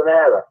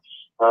Cincinnati,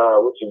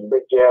 which is a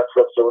big jazz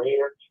festival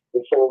here,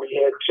 before we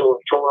head to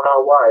touring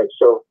our wives.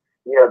 So,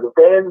 yeah, the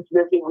band's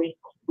busy. We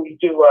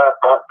do a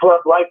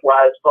club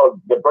likewise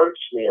called the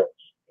Birchmere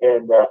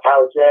in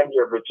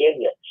Alexandria,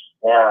 Virginia.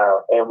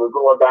 And we're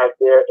going back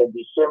there in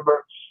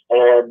December.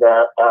 And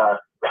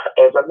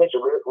as I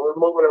mentioned, we're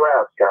moving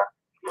around,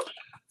 Scott.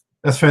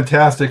 That's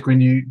fantastic.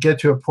 When you get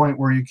to a point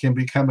where you can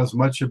become as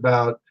much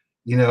about,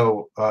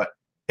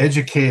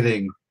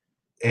 educating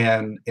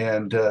and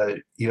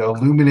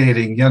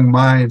illuminating young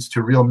minds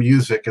to real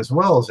music as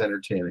well as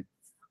entertaining.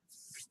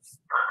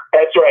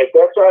 That's right.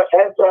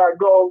 That's our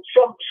goal.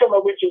 Some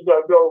of which is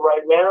our goal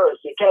right now is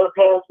to kind of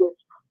pass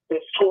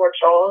this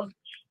torch on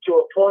to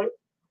a point,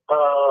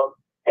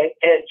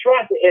 and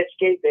try to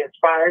educate and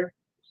inspire,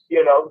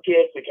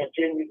 kids to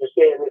continue to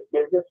stay in this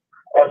business.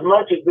 As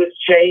much as it's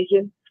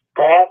changing,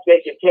 perhaps they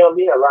can tell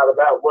me a lot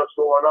about what's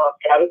going on.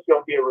 God, it's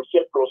going to be a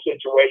reciprocal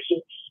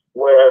situation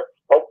where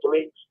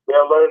hopefully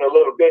they'll learn a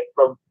little bit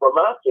from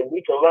us, and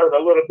we can learn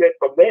a little bit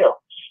from them,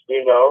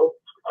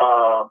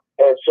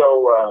 and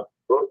so,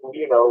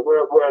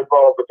 we're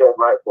involved with that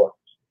likewise.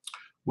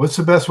 What's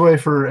the best way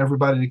for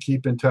everybody to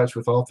keep in touch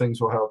with all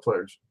things Ohio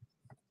Players?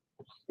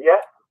 Yeah,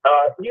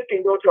 you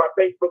can go to our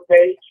Facebook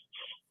page,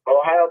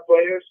 Ohio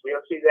Players.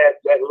 You'll see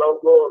that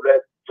logo of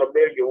that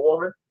familiar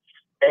woman,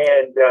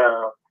 and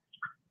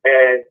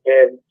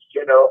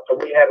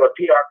we have a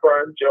PR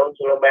firm, Jones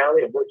and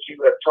O'Malley, which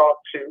you have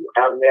talked to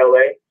out in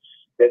LA,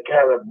 that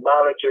kind of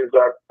monitors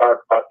our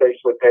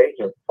Facebook page.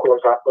 And of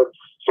course, I put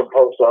some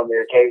posts on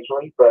there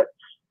occasionally, but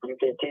you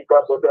can keep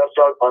up with us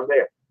on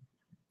there.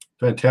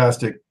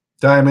 Fantastic.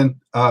 Diamond,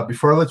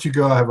 before I let you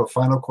go, I have a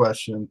final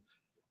question,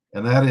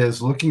 and that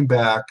is, looking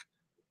back,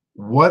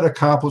 what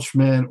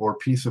accomplishment or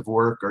piece of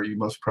work are you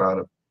most proud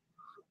of?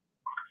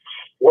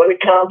 What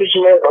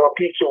accomplishment or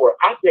piece of work?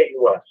 I tell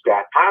you what,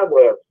 Scott, I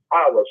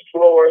was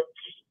floored,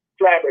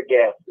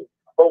 flabbergasted,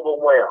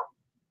 overwhelmed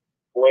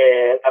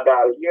when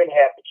about a year and a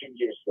half to 2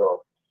 years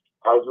ago,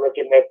 I was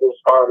looking at this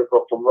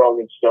article from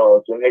Rolling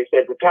Stones, and they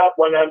said the top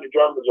 100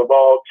 drummers of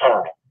all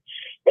time,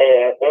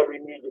 and every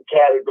music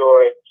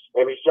category,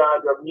 every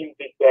genre of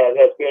music that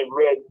has been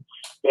written,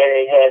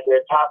 they had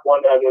their top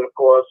 100, of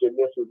course, and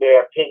this is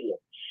their opinion.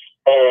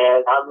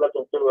 And I'm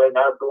looking through it, and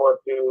I'm going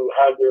through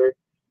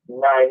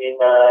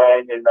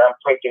 199, and I'm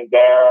clicking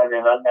down,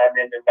 and I'm not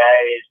in the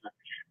 90s.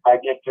 I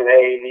get to the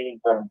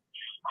 80s, and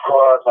of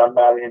course, I'm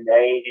not in the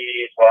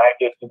 80s. When I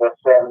get to the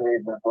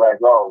 70s, it's like,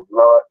 oh,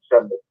 Lord,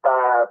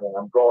 75, and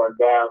I'm going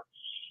down.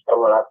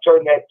 And when I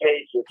turn that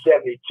page to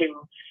 72,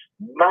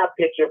 my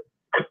picture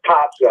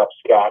pops up,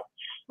 Scott.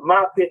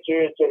 My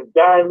picture is in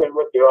Diamond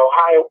with the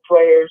Ohio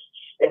Players.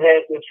 It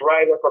has this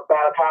write-up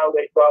about how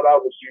they thought I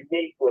was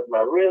unique with my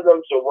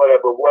rhythms or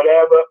whatever.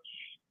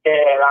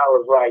 And I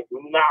was like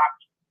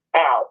knocked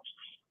out.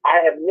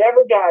 I have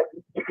never got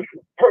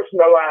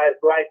personalized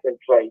license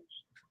plates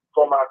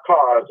for my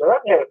cars. And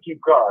I've had a few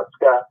cars,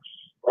 Scott.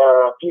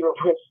 few of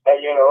us, I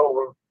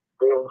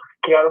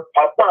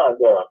found,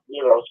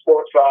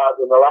 sports cards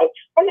and the like.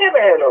 I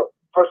never had a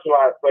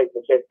personalized plate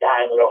that said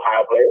Diamond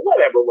Ohio player,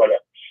 whatever.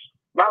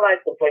 My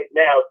license plate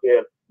now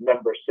says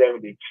number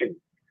 72.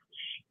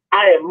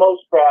 I am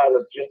most proud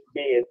of just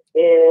being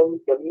in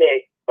the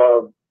mix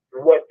of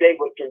what they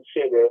would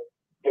consider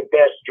the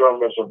best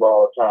drummers of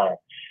all time.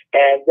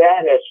 And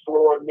that has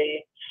floored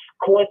me.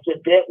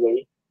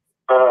 Coincidentally,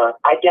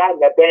 I got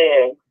in a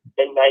band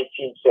in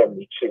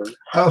 1972.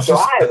 So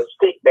I have a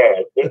stick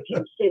bag. If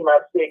you see my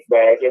stick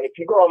bag, and if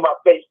you go on my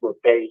Facebook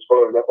page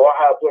or the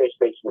Ohio Players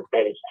Facebook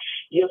page,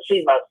 you'll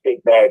see my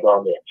stick bag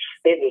on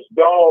there. It is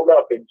dolled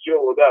up and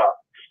jeweled up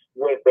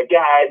with a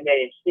guy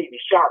named Stevie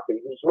Shopping,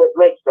 who's with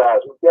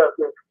Lakeside, who does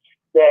this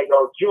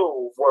daggone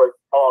jewel work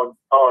on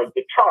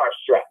guitar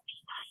straps.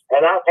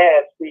 And I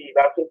asked Steve,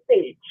 I said,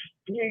 Steve,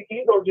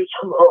 you go do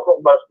some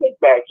of my stick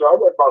bag. So I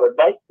went bought a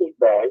nice stick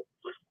bag,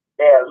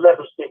 and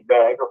leather stick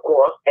bag, of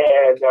course,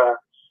 and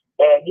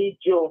he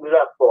jeweled it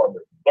up for me.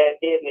 And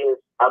it is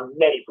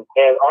amazing.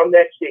 And on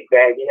that stick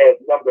bag, it has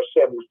number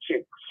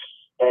 72.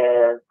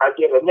 And I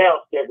get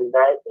announced every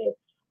night, and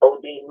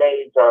O.D.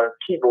 Mays, our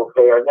keyboard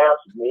player,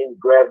 announces me and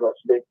grabs my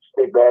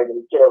stick bag,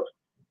 and he tells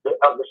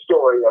the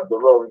story of the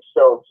Rolling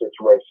Stones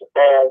situation.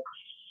 And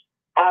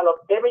out of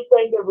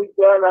everything that we've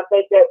done, I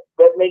think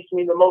that makes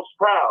me the most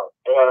proud.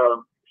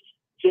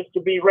 Just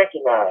to be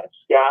recognized,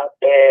 Scott,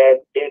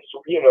 and it's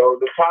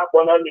the top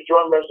 100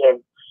 drummers,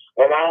 and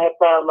I have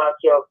found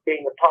myself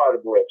being a part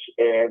of which,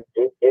 and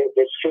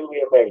it's truly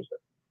amazing.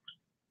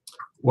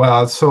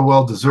 Wow, it's so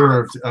well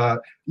deserved.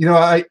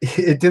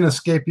 It didn't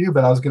escape you,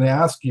 but I was going to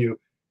ask you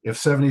if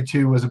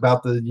 72 was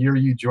about the year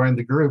you joined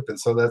the group, and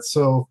so that's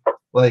so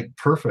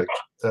perfect.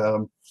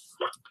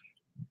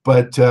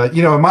 But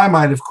in my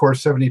mind, of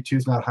course, 72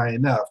 is not high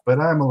enough, but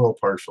I'm a little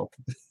partial.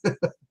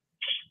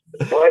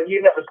 Well,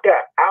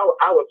 Scott,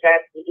 I was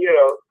happy.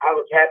 I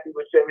was happy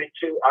with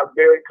 72. I'm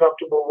very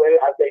comfortable with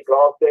it. I think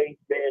all things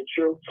being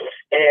true,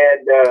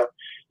 and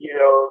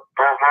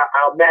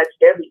I'll match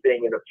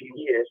everything in a few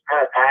years.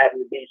 I happen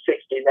to be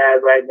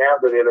 69 right now,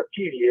 but in a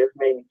few years,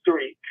 maybe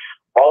 3,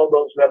 all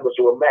those numbers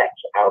will match.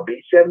 I'll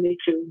be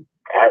 72.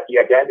 I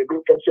got the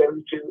group from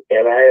 72,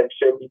 and I am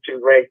 72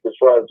 ranked as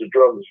far as the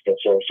drum is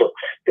concerned. So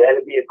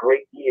that'll be a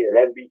great year.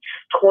 That'll be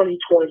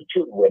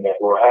 2022 when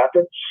that will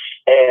happen.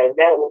 And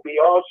that will be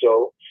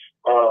also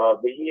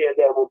the year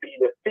that will be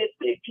the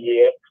 50th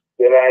year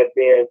that I've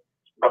been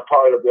a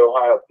part of the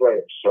Ohio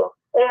Players. So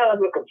I'm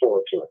looking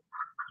forward to it.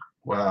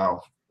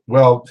 Wow.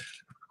 Well,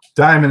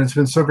 Diamond, it's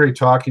been so great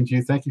talking to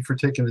you. Thank you for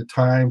taking the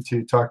time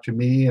to talk to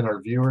me and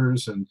our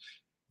viewers, and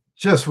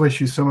just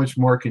wish you so much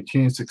more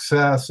continued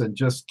success, and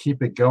just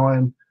keep it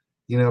going,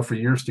 for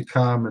years to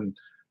come. And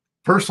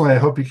personally, I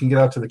hope you can get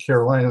out to the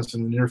Carolinas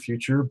in the near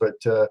future, but,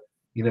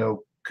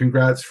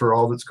 congrats for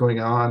all that's going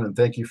on, and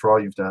thank you for all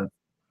you've done.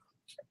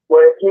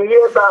 Well, if you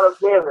hear about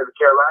us being in the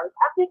Carolinas,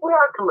 I think we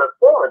are coming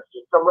forward to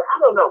somewhere.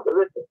 I don't know, but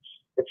listen,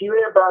 if you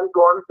hear about it,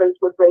 go on the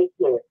Facebook page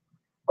there.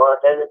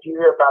 And if you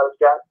hear about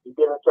it, Scott, you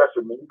get in touch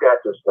with me. You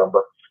got this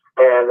number.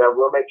 And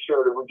we'll make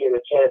sure that we get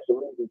a chance to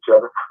meet each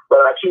other.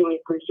 But I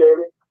truly appreciate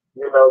it.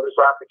 This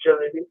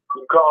opportunity.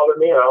 You calling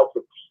me. I hope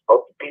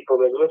the people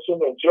that listen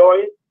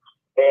enjoy it.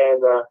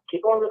 And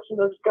keep on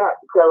listening to Scott.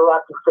 He's got a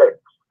lot to say.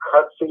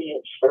 I'll see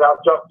you, and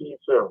I'll talk to you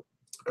soon.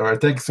 All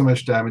right. Thank you so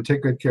much, Diamond.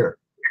 Take good care.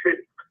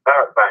 All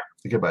right. Bye.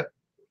 Goodbye.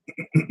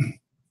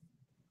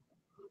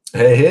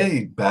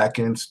 Hey, back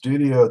in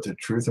studio at the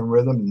Truth and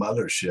Rhythm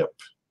Mothership.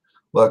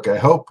 Look, I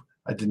hope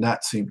I did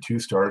not seem too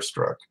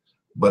starstruck,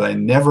 but I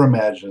never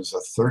imagined as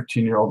a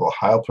 13-year-old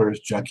Ohio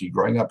Players junkie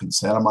growing up in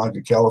Santa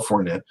Monica,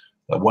 California,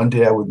 that one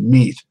day I would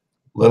meet,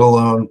 let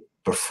alone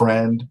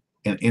befriend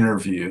and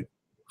interview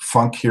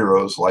funk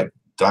heroes like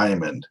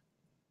Diamond,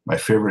 my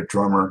favorite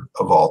drummer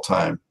of all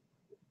time.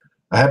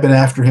 I have been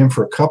after him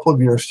for a couple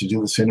of years to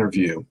do this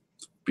interview,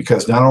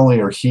 because not only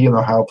are he and the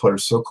Ohio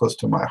Players so close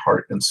to my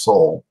heart and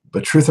soul,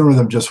 but Truth and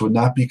Rhythm just would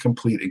not be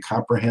complete and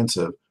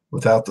comprehensive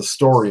without the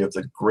story of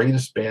the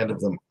greatest band of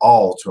them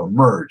all to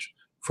emerge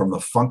from the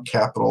funk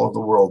capital of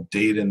the world,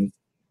 Dayton,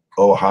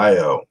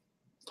 Ohio.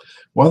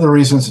 One of the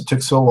reasons it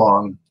took so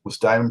long was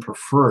Diamond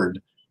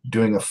preferred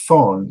doing a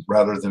phone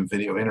rather than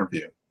video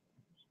interview.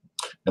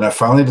 And I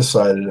finally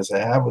decided, as I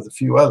have with a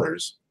few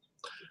others,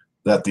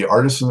 that the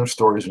artists and their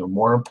stories were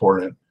more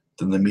important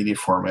than the media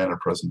format or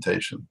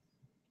presentation.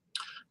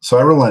 So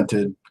I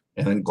relented,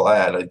 and I'm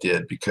glad I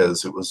did,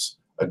 because it was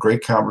a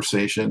great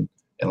conversation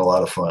and a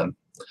lot of fun.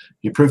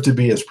 He proved to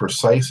be as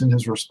precise in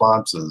his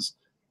responses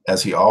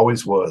as he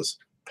always was,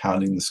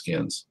 pounding the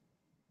skins.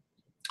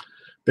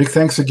 Big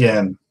thanks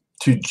again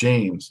to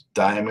James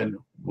Diamond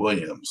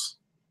Williams.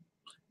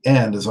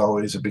 And as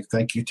always, a big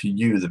thank you to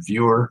you, the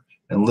viewer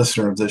and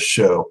listener of this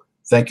show.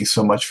 Thank you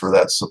so much for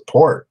that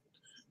support.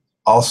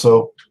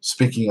 Also,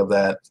 speaking of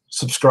that,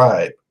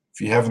 subscribe. If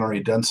you haven't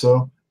already done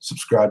so,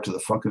 subscribe to the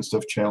Funk and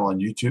Stuff channel on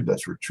YouTube.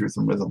 That's where Truth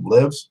and Rhythm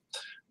lives.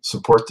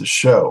 Support the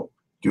show.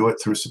 Do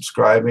it through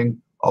subscribing,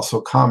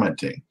 also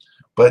commenting.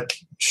 But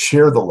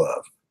share the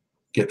love.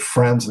 Get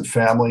friends and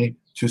family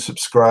to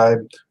subscribe,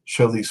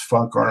 show these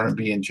funk,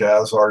 R&B, and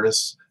jazz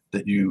artists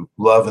that you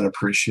love and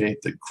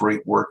appreciate the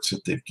great works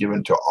that they've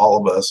given to all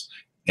of us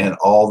and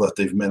all that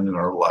they've meant in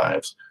our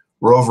lives.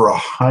 We're over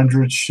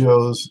 100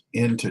 shows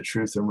into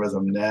Truth and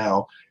Rhythm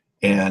now,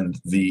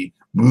 and the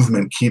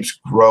movement keeps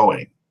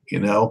growing. You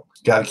know,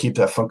 got to keep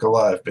that funk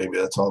alive, baby.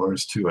 That's all there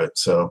is to it.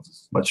 So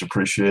much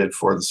appreciated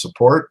for the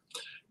support.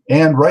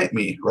 And write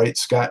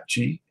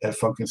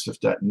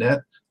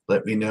scottg@funkandstuff.net.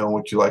 Let me know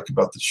what you like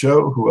about the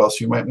show, who else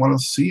you might want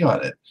to see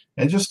on it,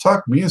 and just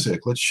talk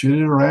music. Let's shoot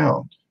it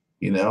around.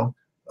 You know,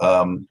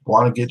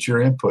 want to get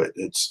your input.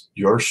 It's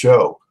your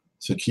show,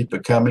 so keep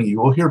it coming.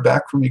 You will hear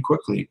back from me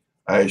quickly,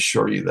 I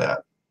assure you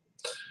that.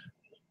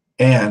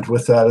 And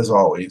with that, as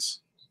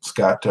always,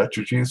 Scott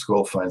Dr. G.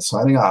 Goldfine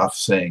signing off,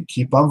 saying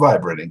keep on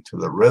vibrating to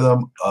the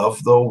rhythm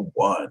of the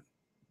one.